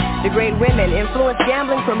distribution, degrade women, influence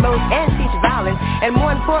gambling, promote and teach violence, and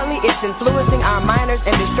more importantly, it's influencing our minors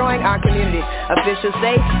and destroying our community. Officials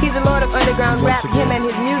say he's a lord of underground rap. Him and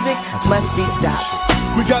his music must be stopped.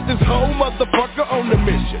 We got this whole motherfucker on the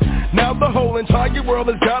mission. Now the whole entire world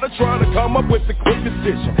has gotta try to come up with a quick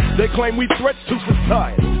decision. They claim we threats to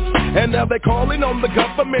society, and now they're calling on the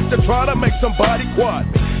government to try to make somebody quiet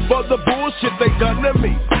for the bullshit they done to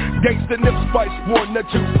me. Gangsta Nip Spice, Warren to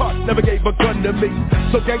Tupac, never gave a gun to me.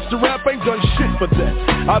 So gangsta rap ain't done shit for that.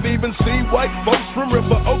 I've even seen white folks from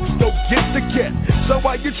River Oaks go get the cat. So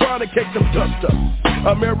why you trying to kick them dust up?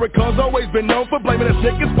 America's always been known for blaming us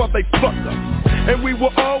niggas for they fucked up, and we were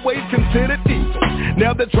always considered evil.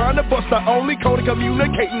 Now they're trying to bust our only code of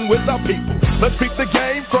communicating with our people. Let's peep the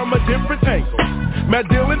game from a different angle. Matt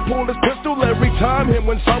Dillon pulled his pistol every time him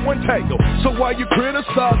when someone tangled. So why you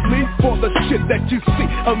criticize me for the shit that you see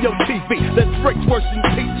on your TV? That breaks worse than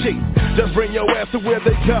PG. Just bring your ass to where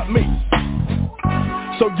they got me,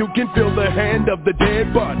 so you can feel the hand of the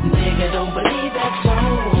dead body. Nigga, don't believe that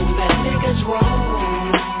song. That nigga's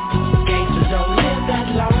wrong. Gangsters don't live that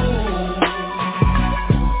long.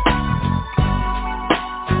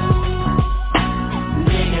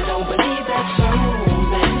 Nigga, don't believe that song.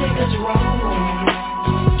 That nigga's wrong.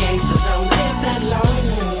 Gangsters don't live that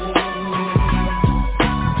long.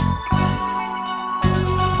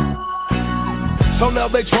 So now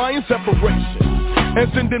they trying separation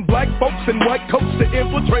and sending black folks in white coats to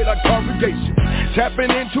infiltrate our congregation,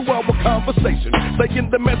 tapping into our conversation, saying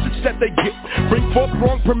the message that they get bring forth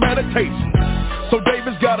wrong premeditation. So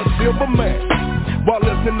David's got a silver man, while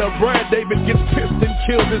listening to Brad, David gets pissed and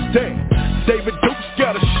kills his dad. David Duke's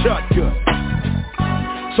got a shotgun.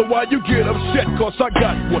 So why you get upset? Cause I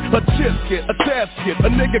got one. A tisket, a tasket, a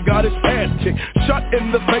nigga got his ass kicked. Shot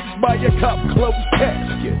in the face by a cop, closed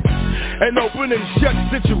casket. An open and shut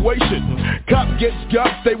situation. Cop gets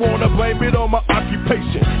got, they wanna blame it on my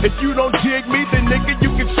occupation. If you don't dig me, then nigga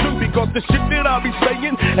you can sue me. Cause the shit that I be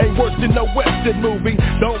saying ain't worse than no Western movie.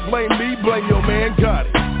 Don't blame me, blame your man, got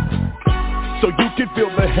it. So you can feel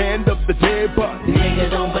the hand of the dead body. Nigga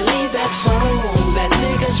don't believe that song, that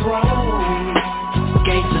nigga's wrong.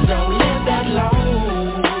 Gangsters don't live that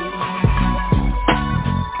long.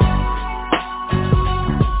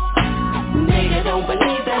 Nigga don't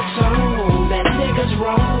believe that song, that nigga's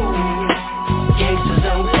wrong. Gangsters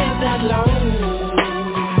don't live that long.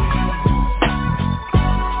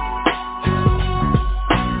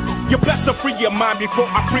 You best to free your mind before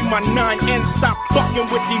I free my nine and stop fucking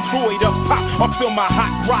with Detroit or pop or feel my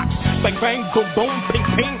hot rocks. Bang bang, boom boom, ping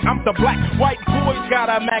ping. I'm the black white boys got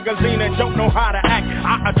a magazine and don't know how to act.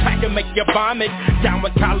 I attack and make you vomit. Down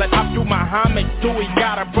with Khaled, Abdul Muhammad. Dewey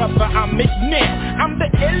got a brother, I'm McNair. I'm the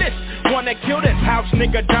illest. Wanna kill this house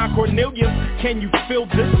nigga Don Cornelius. Can you feel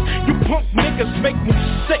this? You punk niggas make me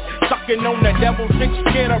sick. Sucking on the devil's dick,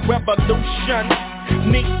 scared of revolution.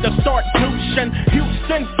 Need to start douching.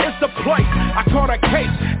 Houston is the place. I caught a case.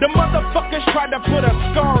 The motherfuckers tried to put a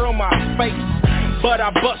scar on my face, but I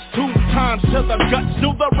bust 2 times to the guts.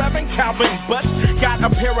 Do the Reverend Calvin Butts. Got a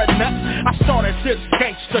pair of nuts. I started this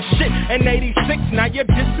gangster shit in 86. Now you're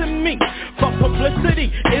dissing me for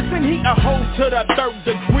publicity. Isn't he a hoe to the 3rd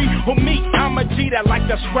degree? Who me? I'm a G that like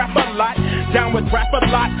to scrap a lot. Down with rap a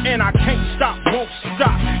lot, and I can't stop, won't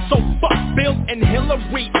stop. So fuck Bill and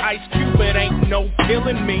Hillary. Ice Cube, it ain't no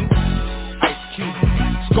killing me. Ice Cube,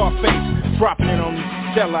 Scarface, dropping it on these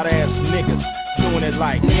sellout ass niggas. Doing it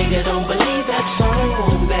like nigga don't believe that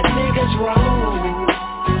song, that nigga's wrong.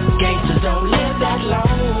 Gangsters don't live that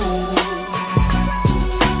long.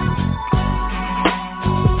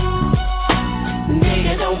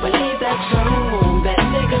 Nigga don't believe that song, that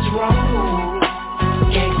nigga's wrong.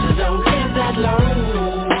 Gangsters don't live that long.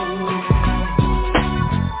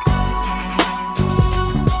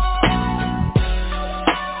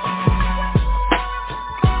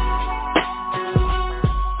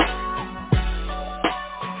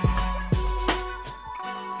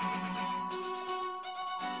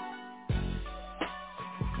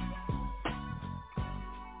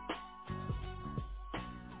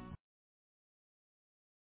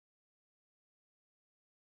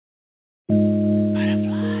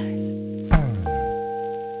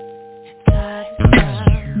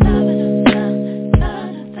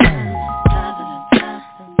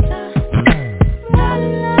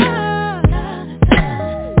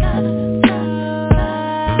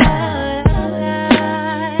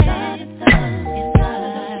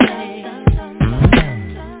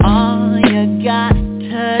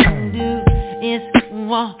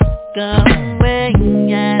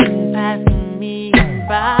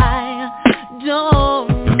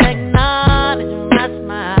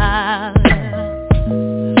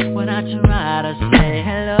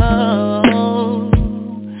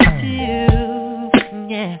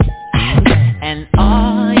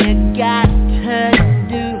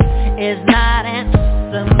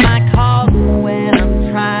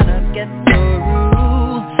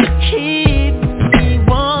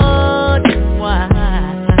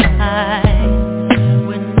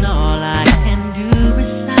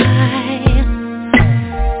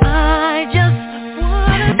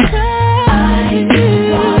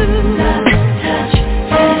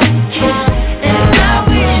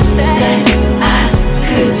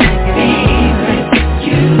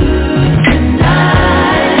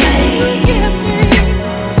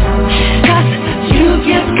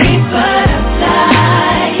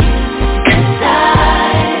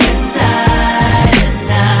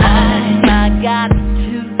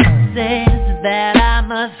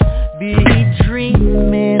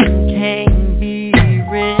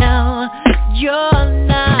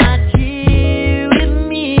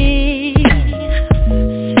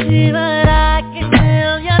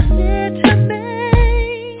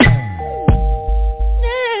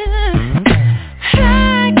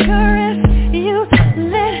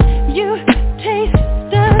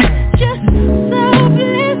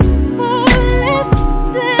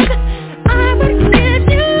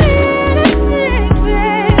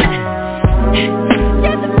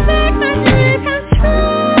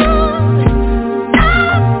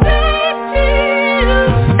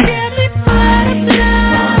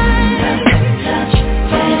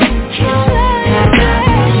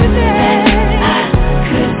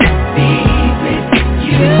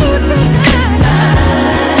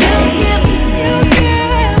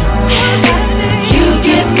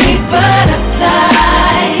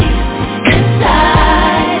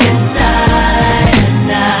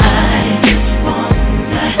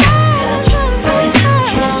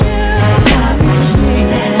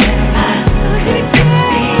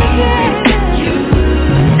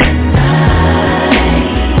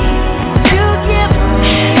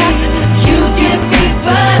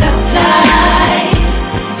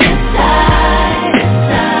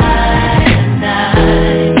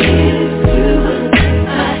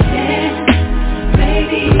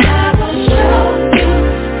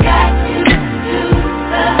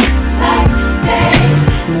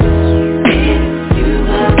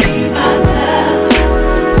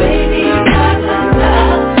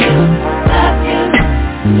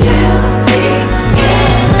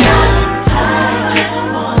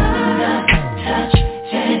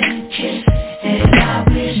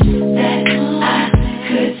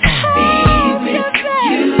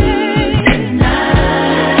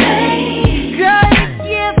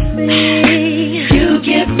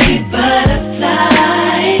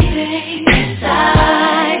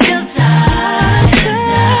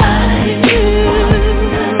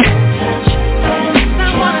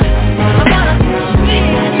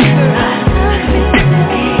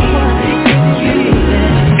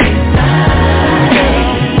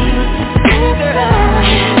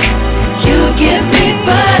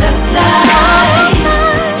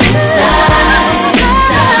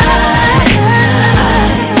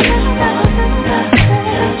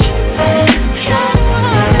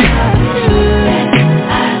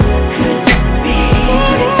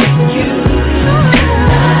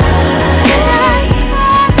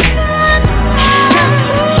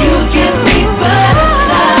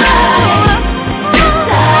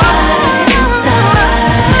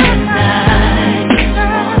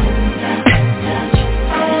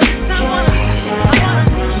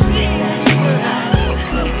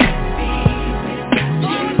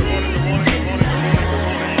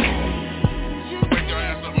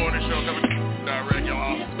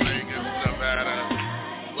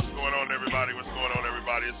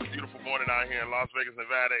 beautiful morning out here in Las Vegas,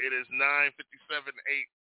 Nevada. It is 9:57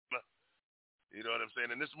 a.m. You know what I'm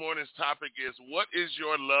saying? And this morning's topic is, what is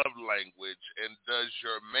your love language, and does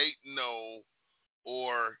your mate know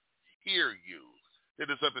or hear you?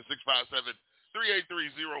 Hit us up at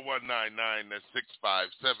 657-383-0199. That's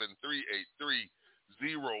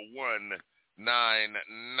 657-383-0199.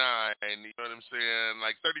 You know what I'm saying?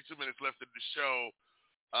 Like 32 minutes left in the show.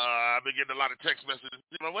 I've been getting a lot of text messages.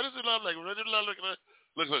 What is it love language? What is love language?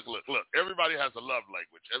 Look. Everybody has a love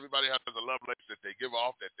language. Everybody has a love language that they give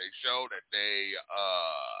off, that they show, that they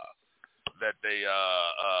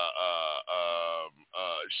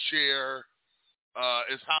share.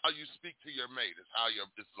 It's how you speak to your mate.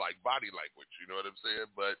 It's like body language. You know what I'm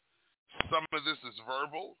saying? But some of this is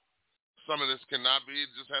verbal. Some of this cannot be.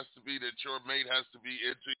 It just has to be that your mate has to be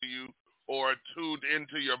into you, or tuned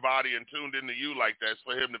into your body and tuned into you like that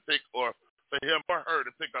for him to pick, or for him or her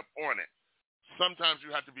to pick up on it. Sometimes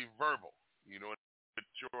you have to be verbal, you know,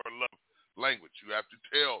 it's your love language. You have to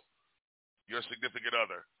tell your significant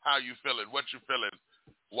other how you feeling, what you feeling,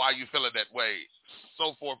 why you feeling that way,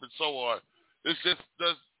 so forth and so on. It's just,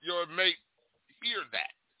 does your mate hear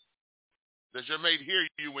that? Does your mate hear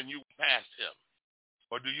you when you pass him?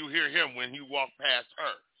 Or do you hear him when you walk past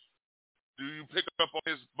her? Do you pick up on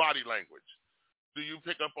his body language? Do you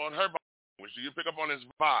pick up on her body language? Do you pick up on his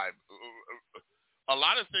vibe? A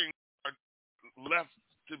lot of things are left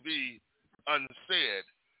to be unsaid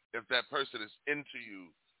if that person is into you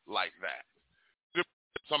like that.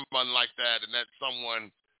 Someone like that, and that someone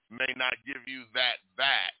may not give you that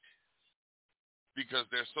back because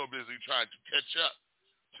they're so busy trying to catch up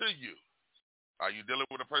to you. Are you dealing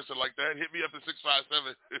with a person like that? Hit me up at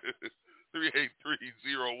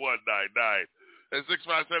 657-383-0199. That's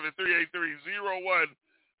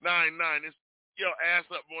 657-383-0199. It's Yo Ass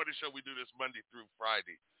Up Morning Show. We do this Monday through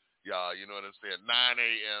Friday. Y'all, you know what I'm saying? 9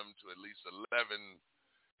 a.m. to at least 11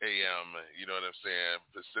 a.m., you know what I'm saying?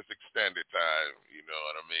 Pacific Standard Time, you know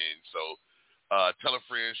what I mean? So tell a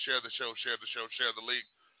friend, share the show, share the link.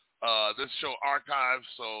 This show archives,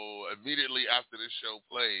 so immediately after this show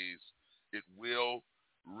plays, it will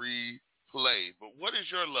replay. But what is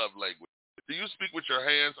your love language? Do you speak with your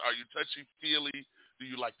hands? Are you touchy-feely? Do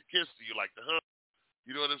you like to kiss? Do you like to hug?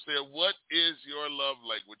 You know what I'm saying? What is your love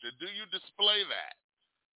language? And do you display that?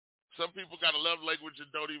 Some people got a love language and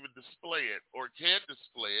don't even display it, or can't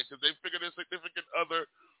display it because they figure their significant other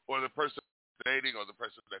or the person dating or the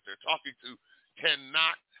person that they're talking to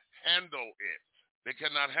cannot handle it. They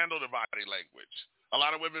cannot handle the body language. A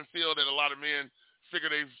lot of women feel that a lot of men figure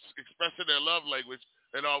they've expressed their love language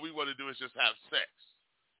and all we want to do is just have sex.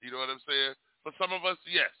 You know what I'm saying? For some of us,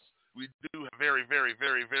 yes, we do have very, very,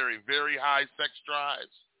 very, very, very high sex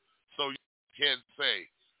drives. So you can say,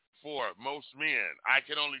 for most men, I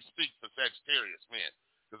can only speak for Sagittarius men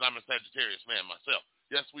because I'm a Sagittarius man myself.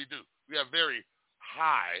 Yes, we do. We have very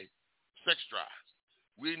high sex drives.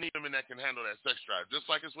 We need women that can handle that sex drive, just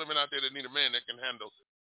like it's women out there that need a man that can handle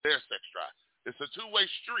their sex drive. It's a two-way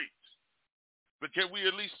street, but can we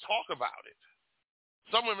at least talk about it?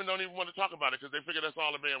 Some women don't even want to talk about it because they figure that's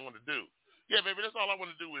all a man want to do. Yeah, baby, that's all I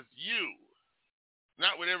want to do with you.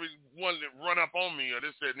 Not with everyone that run up on me or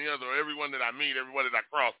this, that, and the other, or everyone that I meet, everyone that I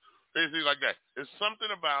cross, things like that. It's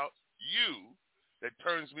something about you that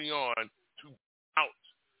turns me on to out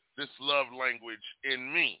this love language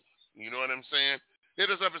in me. You know what I'm saying? Hit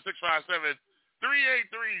us up at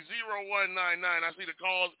 657-383-0199. I see the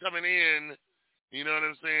calls coming in. You know what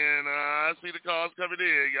I'm saying? I see the calls coming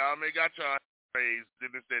in. Y'all may got y'all raised,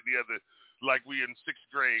 and this, that, and the other, like we in 6th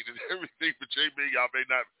grade and everything. But JB, y'all may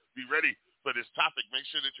not be ready for this topic. Make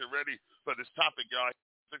sure that you're ready for this topic, y'all.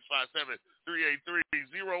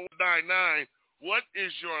 657-383-0199. What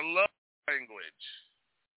is your love language?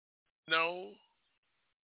 Know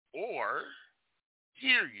or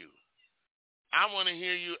hear you? I want to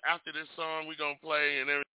hear you after this song we're going to play and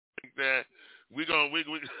everything like that. We're going to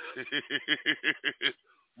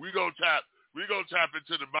tap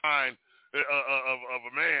into the mind of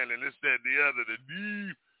a man and this, that, and the other, the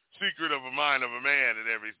deep secret of a mind of a man and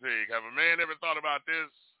everything. Have a man ever thought about this?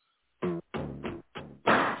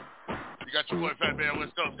 You got your boy Fat Man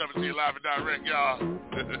West Coast coming to you live and direct, y'all.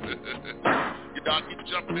 Y'all keep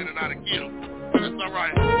jumping in and out of gear. That's all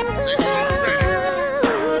right. Stay ready.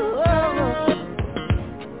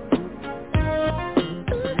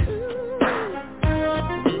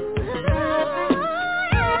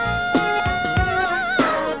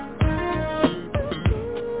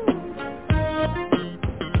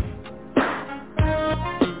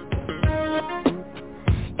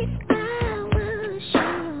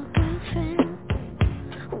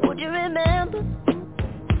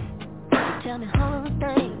 Tell me all the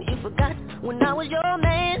things you forgot when I was your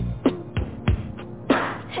man.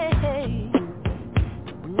 Hey, hey,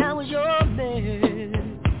 when I was your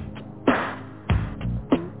man.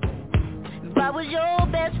 If I was your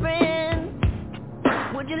best friend,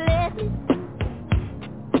 would you let me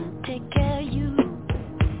take care of you?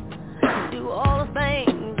 Do all the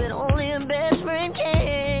things that only a best friend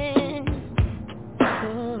can.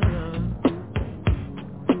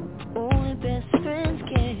 Only best friends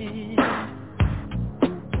can.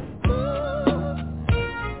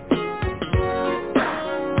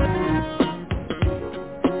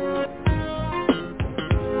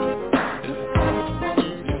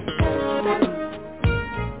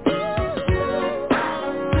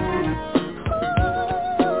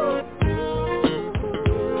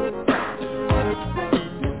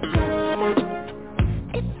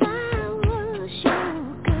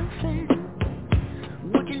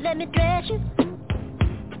 Let me dress you,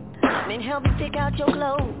 help you pick out your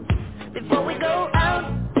clothes before we go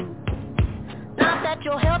out. Not that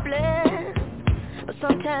you're helpless, but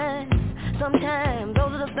sometimes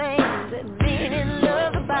those are the things that being in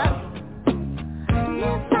love about.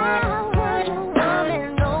 If I were your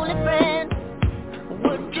woman's only friend,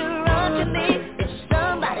 would you run to me if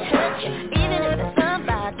somebody hurt you, even if it's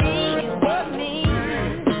somebody but me?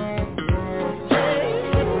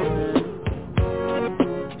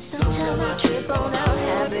 On how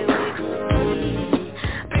happy we could be.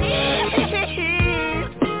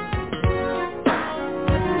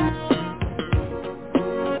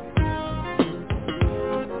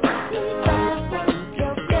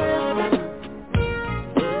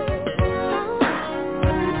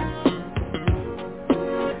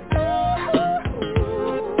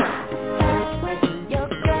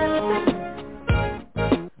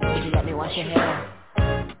 Would you let me wash your hair?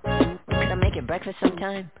 Could I make you breakfast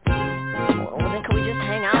sometime? Well, then can we just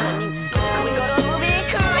hang out and can we go to a movie and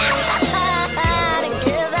cry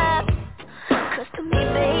together? 'Cause to me,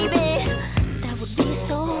 baby, that would be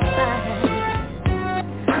so fine.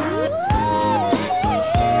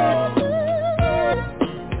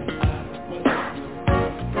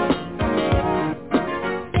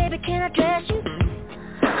 Baby, can I dress you?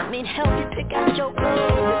 Help you pick out your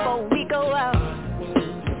clothes before we go out.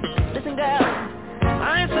 Listen, girl,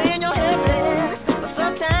 I ain't saying you're helpless, but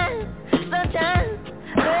sometimes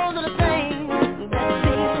those are the things that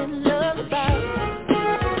makes in love about.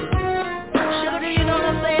 Sugar, do you know what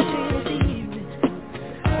I'm saying to you this evening?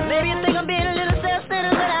 Maybe you think I'm being a little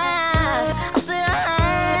self-centered, but I said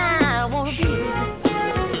I wanna be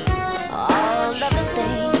all of the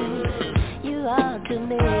things you are to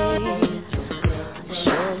me.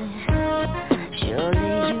 Surely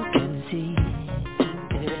you can see.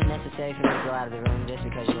 Is it really necessary for me to go out of the room just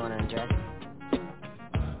because you want to undress?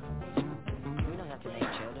 We don't have to make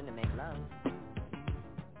children to make love.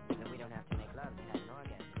 And we don't have to make love to have an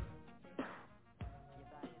orgasm.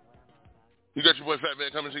 You got your boy Fat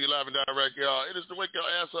Man coming to you live and direct, y'all. It is the Wake Your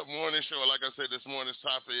Ass Up morning show. Like I said, this morning's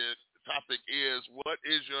topic is, what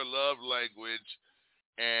is your love language?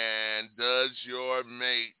 And does your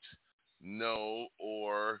mate know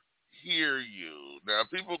or hear you? Now,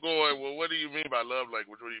 people going, well, what do you mean by love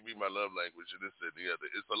language? What do you mean by love language? And this and the other.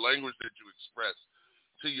 It's a language that you express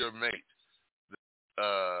to your mate.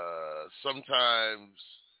 Sometimes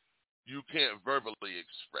you can't verbally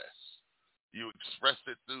express. You express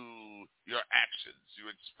it through your actions. You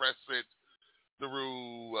express it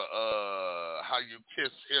through how you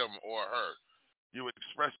kiss him or her. You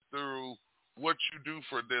express through what you do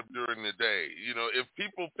for them during the day. You know, if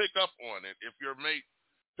people pick up on it, if your mate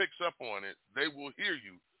picks up on it, they will hear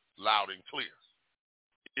you loud and clear.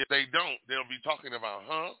 If they don't, they'll be talking about,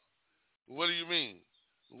 what do you mean?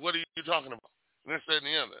 What are you talking about? And this and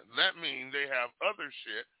the other. That means they have other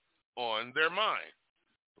shit on their mind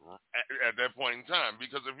at that point in time.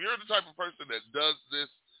 Because if you're the type of person that does this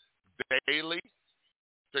daily,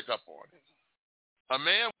 pick up on it. A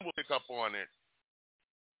man will pick up on it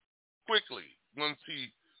quickly once he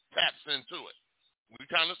taps into it. We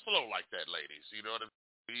kind of slow like that, ladies. You know what I mean?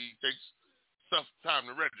 He takes stuff time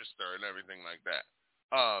to register and everything like that.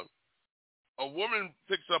 A woman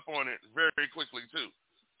picks up on it very quickly too.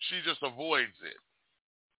 She just avoids it.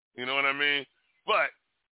 You know what I mean? But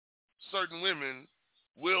certain women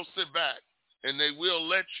will sit back and they will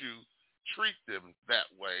let you treat them that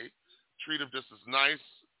way. Treat them just as nice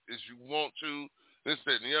as you want to. This,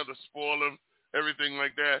 that, and the other. Spoil them. Everything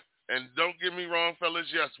like that. And don't get me wrong, fellas.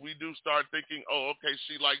 Yes, we do start thinking, oh, okay,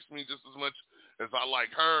 she likes me just as much as I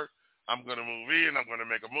like her. I'm going to move in. I'm going to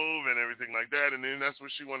make a move and everything like that. And then that's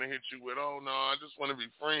what she want to hit you with. Oh, no, I just want to be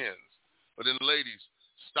friends. But then, ladies,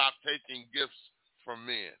 stop taking gifts from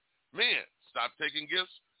men. Men, stop taking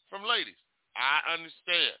gifts from ladies. I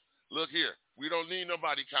understand. Look here, we don't need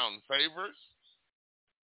nobody counting favors.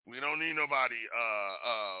 We don't need nobody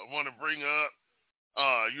want to bring up,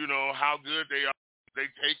 how good they are. They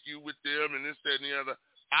take you with them and this, that, and the other.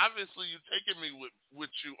 Obviously, you're taking me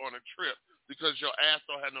with you on a trip because your ass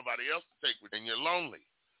don't have nobody else to take with you, and you're lonely.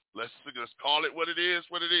 Let's call it what it is,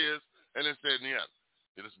 and this, that, and the other.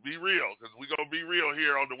 Let's be real, because we're going to be real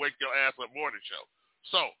here on the Wake Your Ass Up Morning Show.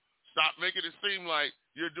 So, stop making it seem like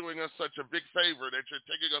you're doing us such a big favor that you're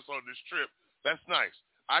taking us on this trip. That's nice.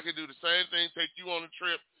 I can do the same thing, take you on a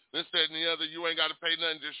trip, this, that, and the other. You ain't got to pay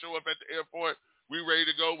nothing. Just show up at the airport. We ready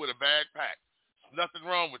to go with a bag packed. Nothing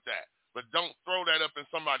wrong with that. But don't throw that up in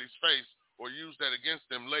somebody's face or use that against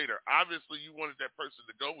them later. Obviously, you wanted that person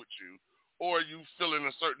to go with you, or you feel in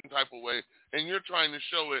a certain type of way, and you're trying to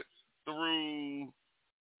show it through,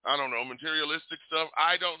 I don't know, materialistic stuff.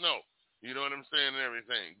 I don't know. You know what I'm saying, and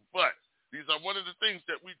everything. But these are one of the things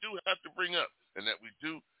that we do have to bring up and that we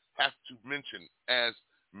do have to mention as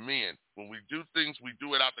men. When we do things, we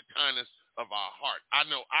do it out the kindness of our heart. I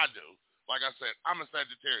know I do. Like I said, I'm a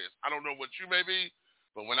Sagittarius. I don't know what you may be,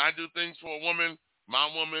 but when I do things for a woman, my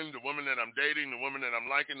woman, the woman that I'm dating, the woman that I'm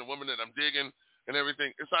liking, the woman that I'm digging, and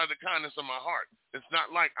everything, it's out of the kindness of my heart. It's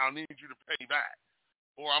not like I'll need you to pay back.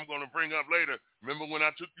 Or I'm going to bring up later, remember when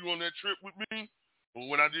I took you on that trip with me? Or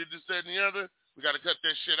when I did this, that, and the other? We got to cut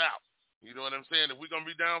that shit out. You know what I'm saying? If we're going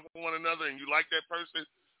to be down for one another and you like that person,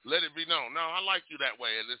 let it be known. No, I like you that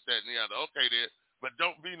way and this, that, and the other. Okay, then. But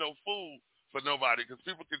don't be no fool for nobody, because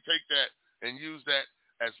people can take that and use that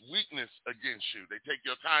as weakness against you. They take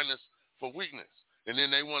your kindness for weakness. And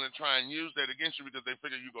then they want to try and use that against you because they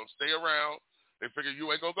figure you're going to stay around. They figure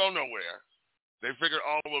you ain't going to go nowhere. They figure,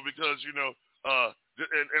 well, because,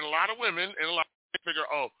 and a lot of women, and a lot of they figure,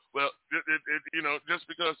 just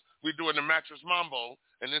because we're doing the mattress mambo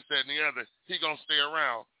and this, that, and the other, he going to stay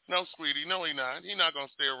around. No, sweetie, no, he not. He not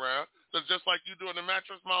going to stay around. Because just like you doing the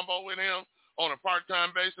mattress mambo with him on a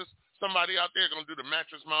part-time basis, somebody out there going to do the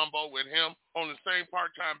mattress mambo with him on the same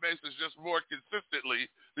part-time basis, just more consistently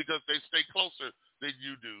because they stay closer than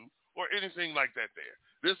you do or anything like that there.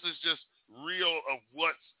 This is just real of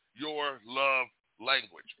what's your love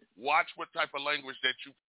language. Watch what type of language that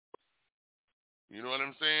you know what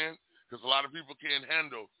I'm saying? Because a lot of people can't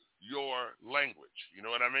handle your language. You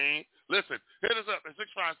know what I mean? Listen, hit us up at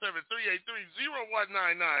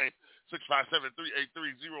 657-383-0199,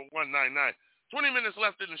 657-383-0199. 20 minutes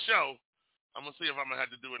left in the show. I'm going to see if I'm going to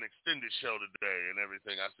have to do an extended show today and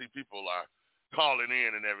everything. I see people are calling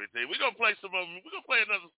in and everything. We're going to play some of them. We're going to play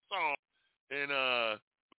another song and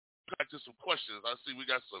back to some questions. I see we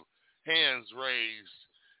got some hands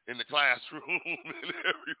raised in the classroom and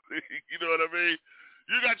everything. You know what I mean?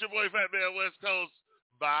 You got your boy Fat Man West Coast.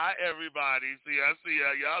 Bye, everybody. See, I see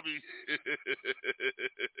y'all be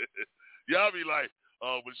y'all be like,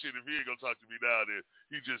 oh, but shit, if he ain't gonna talk to me now, then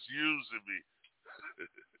he just using me.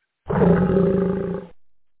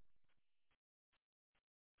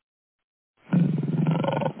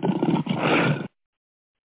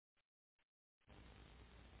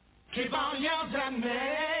 Keep on yelling at me.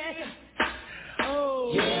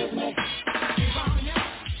 Oh, yeah. Keep on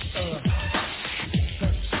yelling.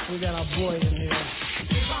 We got our boy in here.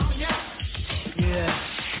 Keep on yelling. Yeah.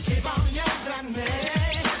 Keep on yelling at me.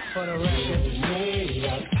 For the record.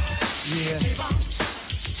 Yeah. Keep on.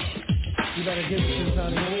 You better give me this,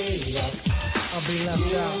 honey. I'll be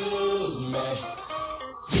left out.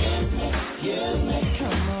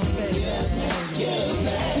 Come on, baby.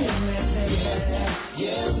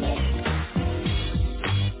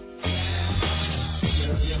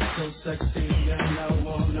 Girl, you're so sexy and I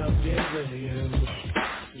wanna get with you.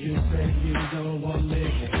 You say you don't want me,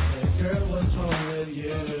 girl, what's wrong with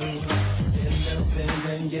you?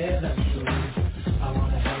 Independent, yeah, that's true. I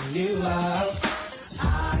wanna help you out.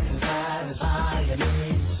 I can satisfy your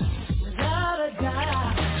needs. Without a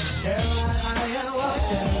doubt, girl, I am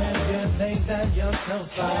walking and you think that you're so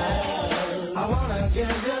fine. I wanna give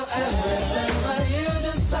you everything, but you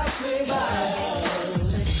just pass me by.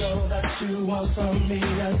 Take all that you want from me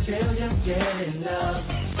until you get enough.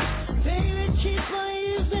 Baby, keep on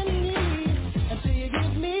using me until you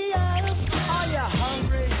give me up. Are you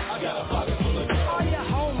hungry? I got a pocket full of dough. Are you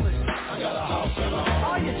homeless? I got a house and a home.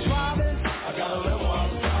 Are you driving? I got a little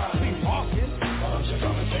outside. We walking. Why don't you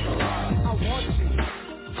come and take a ride? I want you.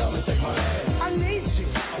 Come and take my hand. I need you.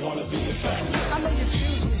 I wanna be your family. I know you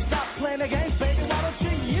choose me. Stop playing the games, baby. Why don't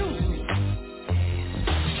you use me?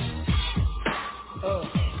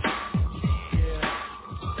 Yeah.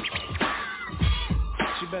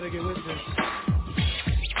 She better get with this.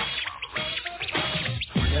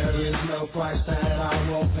 There is no price that I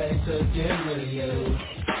won't pay to get with you.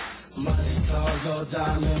 gold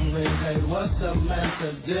diamond ring, hey, what's a man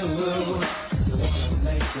to do? You wanna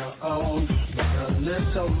make your own, but a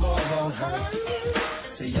little more won't hurt.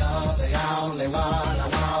 To y'all, the only one I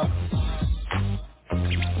want.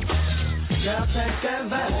 Girl, take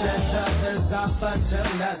advantage of this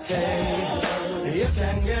opportunity. You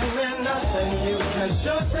can give me nothing, you can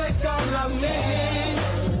sure take all of me.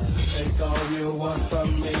 Take all you want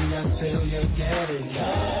from me until you get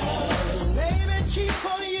enough. Baby, keep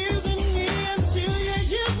on using me until you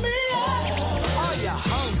use me up. Are you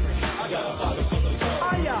hungry? I got a bottle full of gold.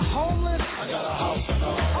 Are you homeless? I got a house and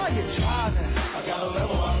all. Are you driving? I got a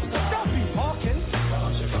level outside. Don't be walking. Why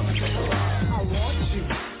don't you come and take a ride? I want you.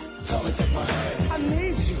 Come and take my hand. I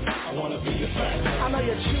need you. I wanna be your friend. I know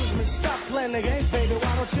you choose me. Stop playing the game, baby.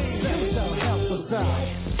 Why don't you use yourself? Help us out.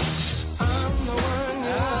 I'm the one you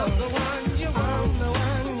love, the one you want, I'm the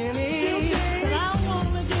one you need. But I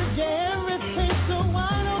wanna give you everything, so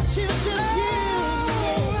why don't you just give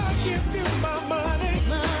me? I'll give you my money,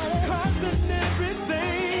 cars and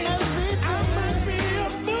everything. I might be a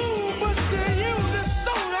fool, but to you, that's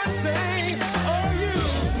all I say. Oh, you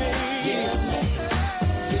me.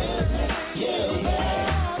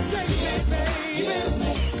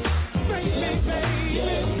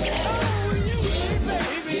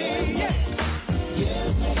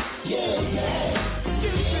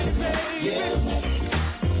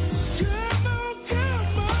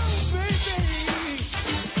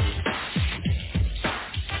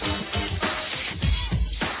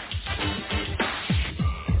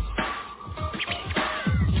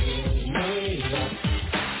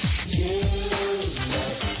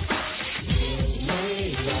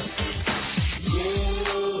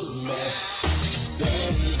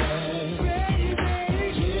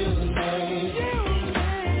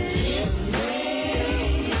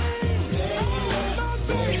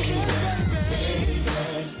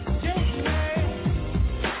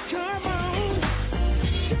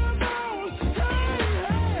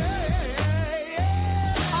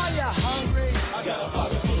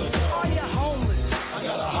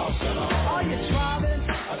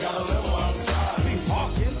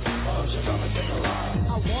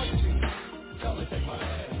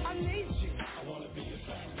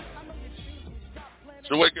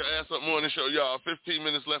 So wake your ass up morning show, y'all. 15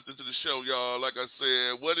 minutes left into the show, y'all. Like I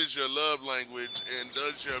said, what is your love language, and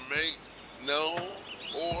does your mate know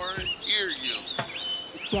or hear you?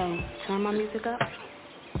 Yo, turn my music up.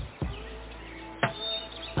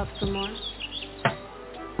 Up some more.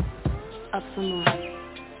 Up some more.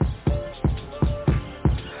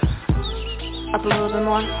 Up a little bit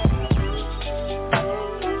more.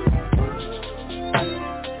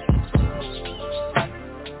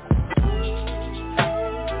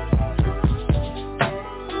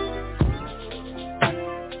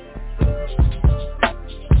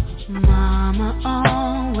 Mama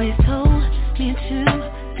always told me to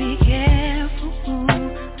be careful who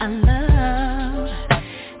I love,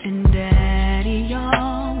 and Daddy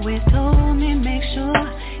always told me make sure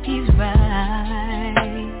he's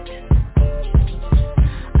right.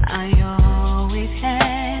 I always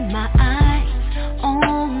had my eyes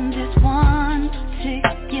on this one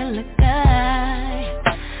particular guy.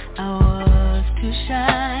 I was too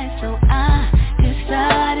shy, so I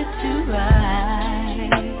decided to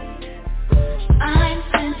ride. I'm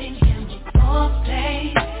sending him a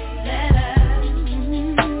 4-page letter,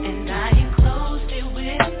 and I enclosed it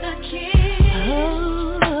with a kiss. And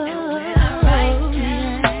when I write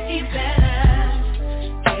him, he better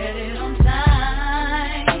get it on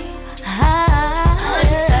time. I'm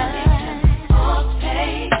sending him a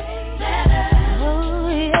 4-page letter,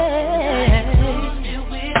 and I enclosed it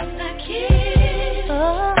with a kiss.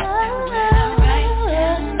 And when I write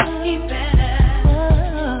him, he better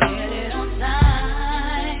get it on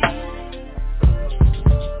time.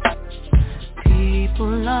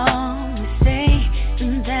 People always say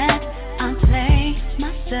that I play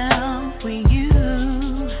myself with you.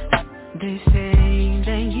 They say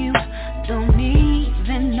that you don't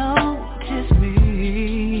even notice me.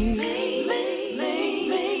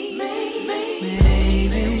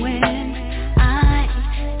 Maybe when I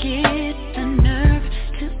get the nerve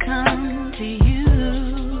to come to you,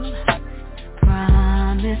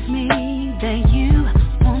 promise me that you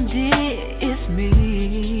won't diss me.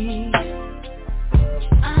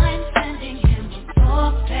 I'm sending him a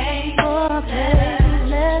 4-page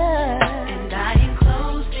letter, and I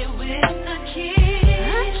enclosed it with a kiss.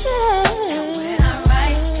 And when I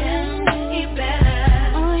write him, he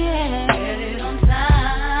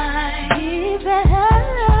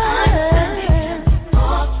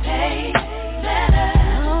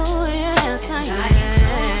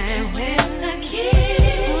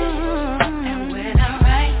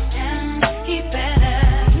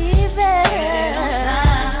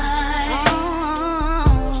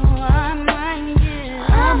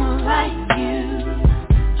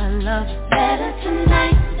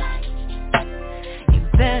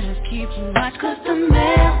better keep watch, 'cause the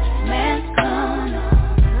mailman's coming.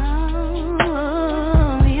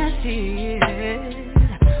 Oh, yes he is.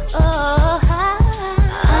 Oh,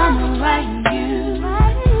 I'm writing you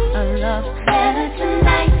a love letter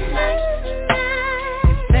tonight.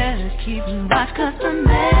 You better keep watch, 'cause the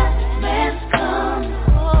mailman's coming.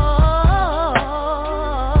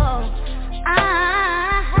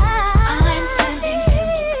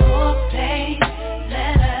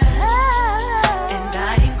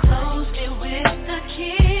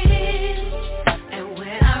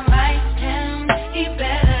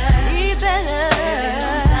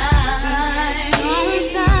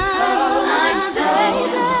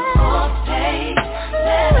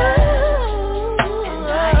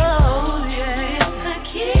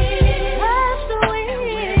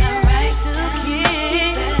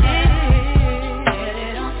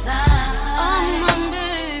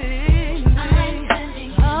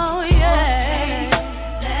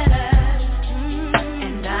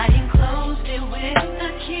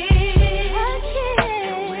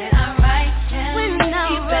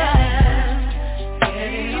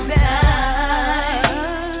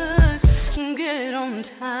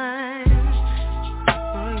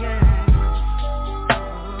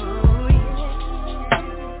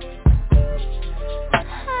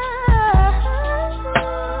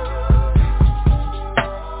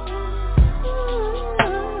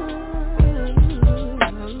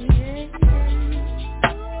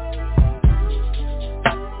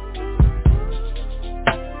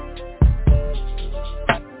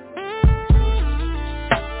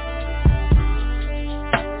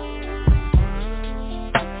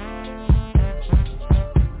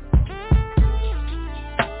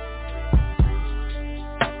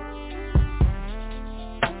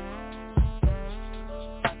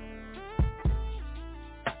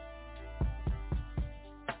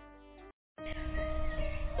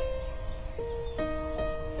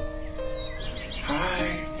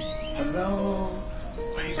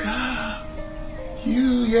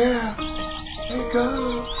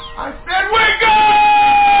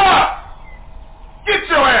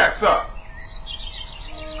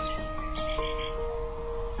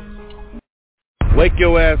 Wake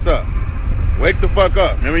your ass up. Wake the fuck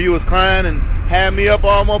up. Remember you was crying and had me up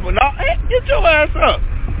all morning? No, hey, get your ass up.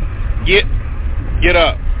 Get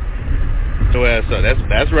up. Get your ass up.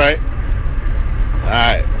 That's right.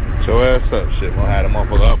 Alright. Get your ass up. Shit, we'll have the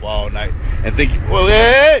motherfucker up all night and think, well,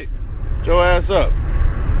 hey, get your ass up.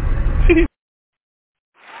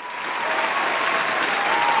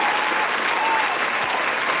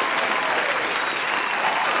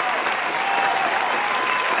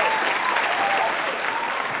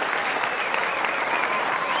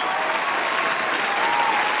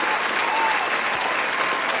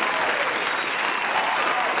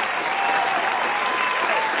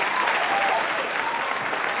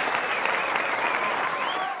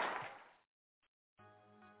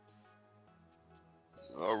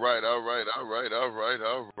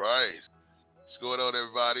 What's going on,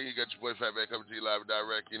 everybody? You got your boy Fatman coming to you live and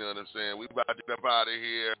direct, you know what I'm saying? We about to get up out of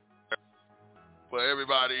here. For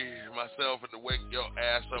everybody, myself and the Wake Your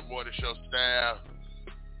Ass Up Morning Show staff,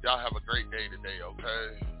 y'all have a great day today,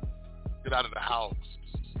 okay? Get out of the house.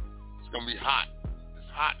 It's going to be hot. It's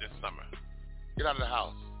hot this summer. Get out of the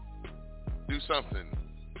house. Do something.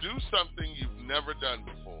 Do something you've never done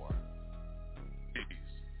before.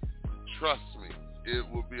 Please. Trust me. It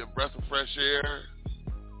will be a breath of fresh air.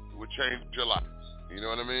 It will change your life. You know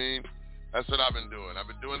what I mean? That's what I've been doing. I've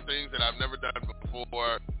been doing things that I've never done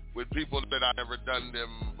before with people that I've never done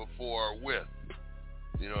them before with.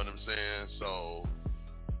 You know what I'm saying? So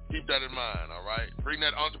keep that in mind, all right? Bring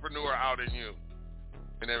that entrepreneur out in you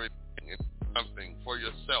and everything. It's something for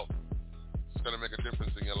yourself. It's going to make a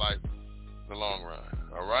difference in your life in the long run,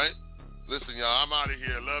 all right? Listen, y'all, I'm out of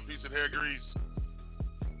here. Love, peace, and hair grease.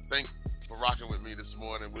 Thanks for rocking with me this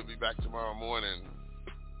morning. We'll be back tomorrow morning.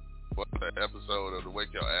 What an episode of the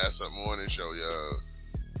Wake Your Ass Up Morning Show, y'all.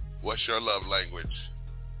 What's your love language?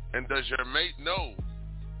 And does your mate know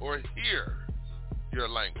or hear your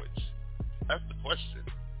language? That's the question.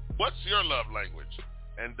 What's your love language?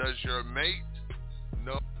 And does your mate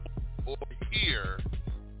know or hear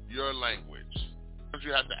your language? Sometimes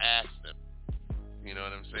you have to ask them. You know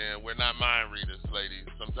what I'm saying? We're not mind readers, ladies.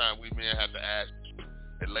 Sometimes we men have to ask.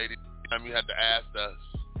 And ladies, sometimes you have to ask us.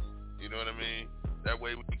 You know what I mean? That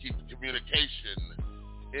way we can keep the communication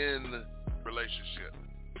in the relationship.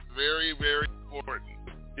 Very, very important.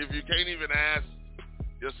 If you can't even ask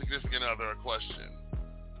your significant other a question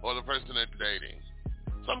or the person that you're dating,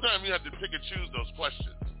 sometimes you have to pick and choose those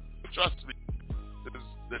questions. Trust me.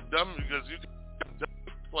 Because you can ask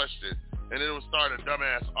a question and it would start a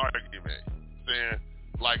dumbass argument, saying,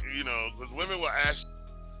 like, you know, because women will ask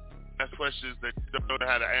questions that you don't know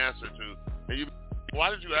how to answer to, and you, why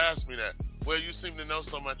did you ask me that? Well, you seem to know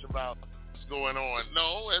so much about what's going on.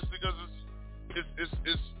 No, it's because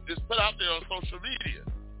it's put out there on social media.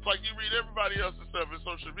 It's like you read everybody else's stuff in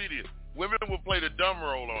social media. Women will play the dumb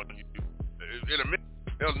role on you. In a minute,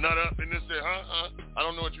 they'll nut up and just say, I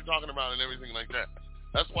don't know what you're talking about and everything like that.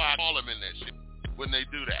 That's why I call them in that shit when they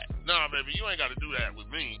do that. Nah, baby, you ain't got to do that with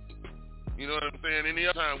me. You know what I'm saying? Any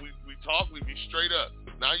other time we talk, we be straight up.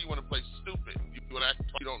 Now you want to play stupid. You want to act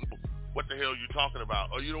like you don't know what the hell you're talking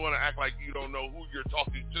about. Or you don't want to act like you don't know who you're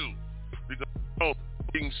talking to. Because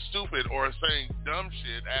being stupid or saying dumb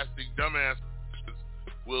shit, asking dumbass questions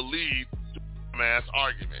will lead to a dumbass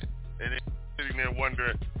argument. And then sitting there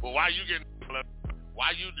wondering, well, why you getting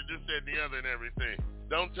why you did this, that, and the other and everything.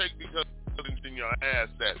 Don't take because in your ass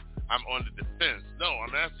that I'm on the defense. No,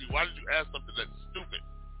 I'm asking you, why did you ask something that's stupid?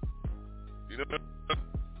 You know,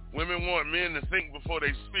 women want men to think before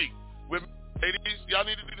they speak. Women, ladies, y'all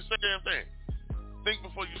need to do the same damn thing. Think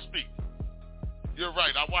before you speak. You're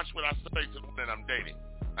right. I watch what I say to the woman that I'm dating.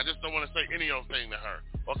 I just don't want to say any old thing to her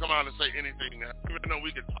or come out and say anything to her. Even though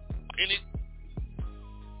we can talk anything,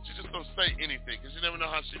 she just don't say anything because you never know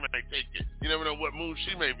how she may take it. You never know what mood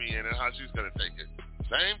she may be in and how she's going to take it.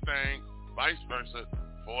 Same thing, vice versa,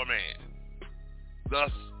 for a man.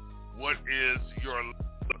 Thus, what is your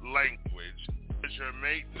language? Does your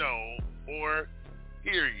mate know or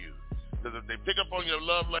hear you? Because if they pick up on your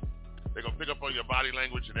love language, they're going to pick up on your body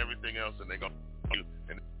language and everything else, and they're going to you.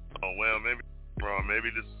 And, oh, well, maybe I'm wrong. Maybe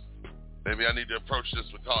I need to approach this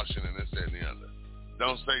with caution and this, that, and the other.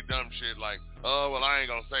 Don't say dumb shit like, oh, well, I ain't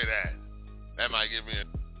going to say that. That might give me a...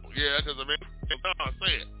 Yeah, because I mean, I'll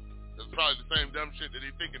say it. It's probably the same dumb shit that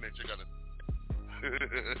he's thinking that you're going to...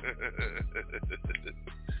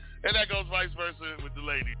 And that goes vice versa with the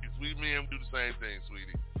ladies. We men do the same thing,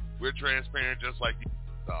 sweetie. We're transparent just like you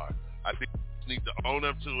are. I think we need to own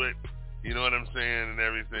up to it, you know what I'm saying, and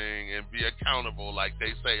everything, and be accountable, like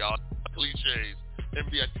they say, all cliches, and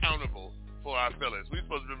be accountable for our feelings. We're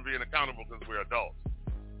supposed to be being accountable because we're adults.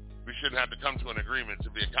 We shouldn't have to come to an agreement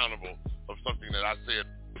to be accountable of something that I said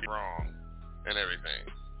wrong and everything.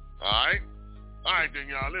 All right? All right, then,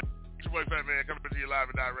 y'all. Listen, it's your boy Fat Man coming to you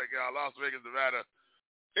live and direct, y'all. Las Vegas, Nevada.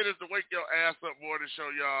 It is the Wake Your Ass Up Morning Show,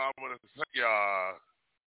 y'all. I want to thank y'all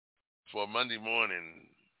for Monday morning.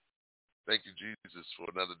 Thank you, Jesus, for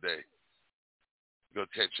another day. Go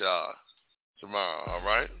catch y'all tomorrow, all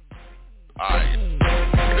right? All right.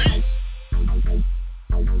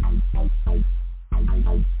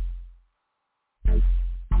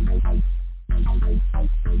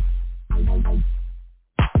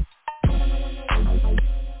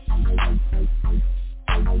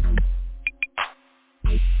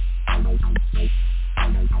 Peace.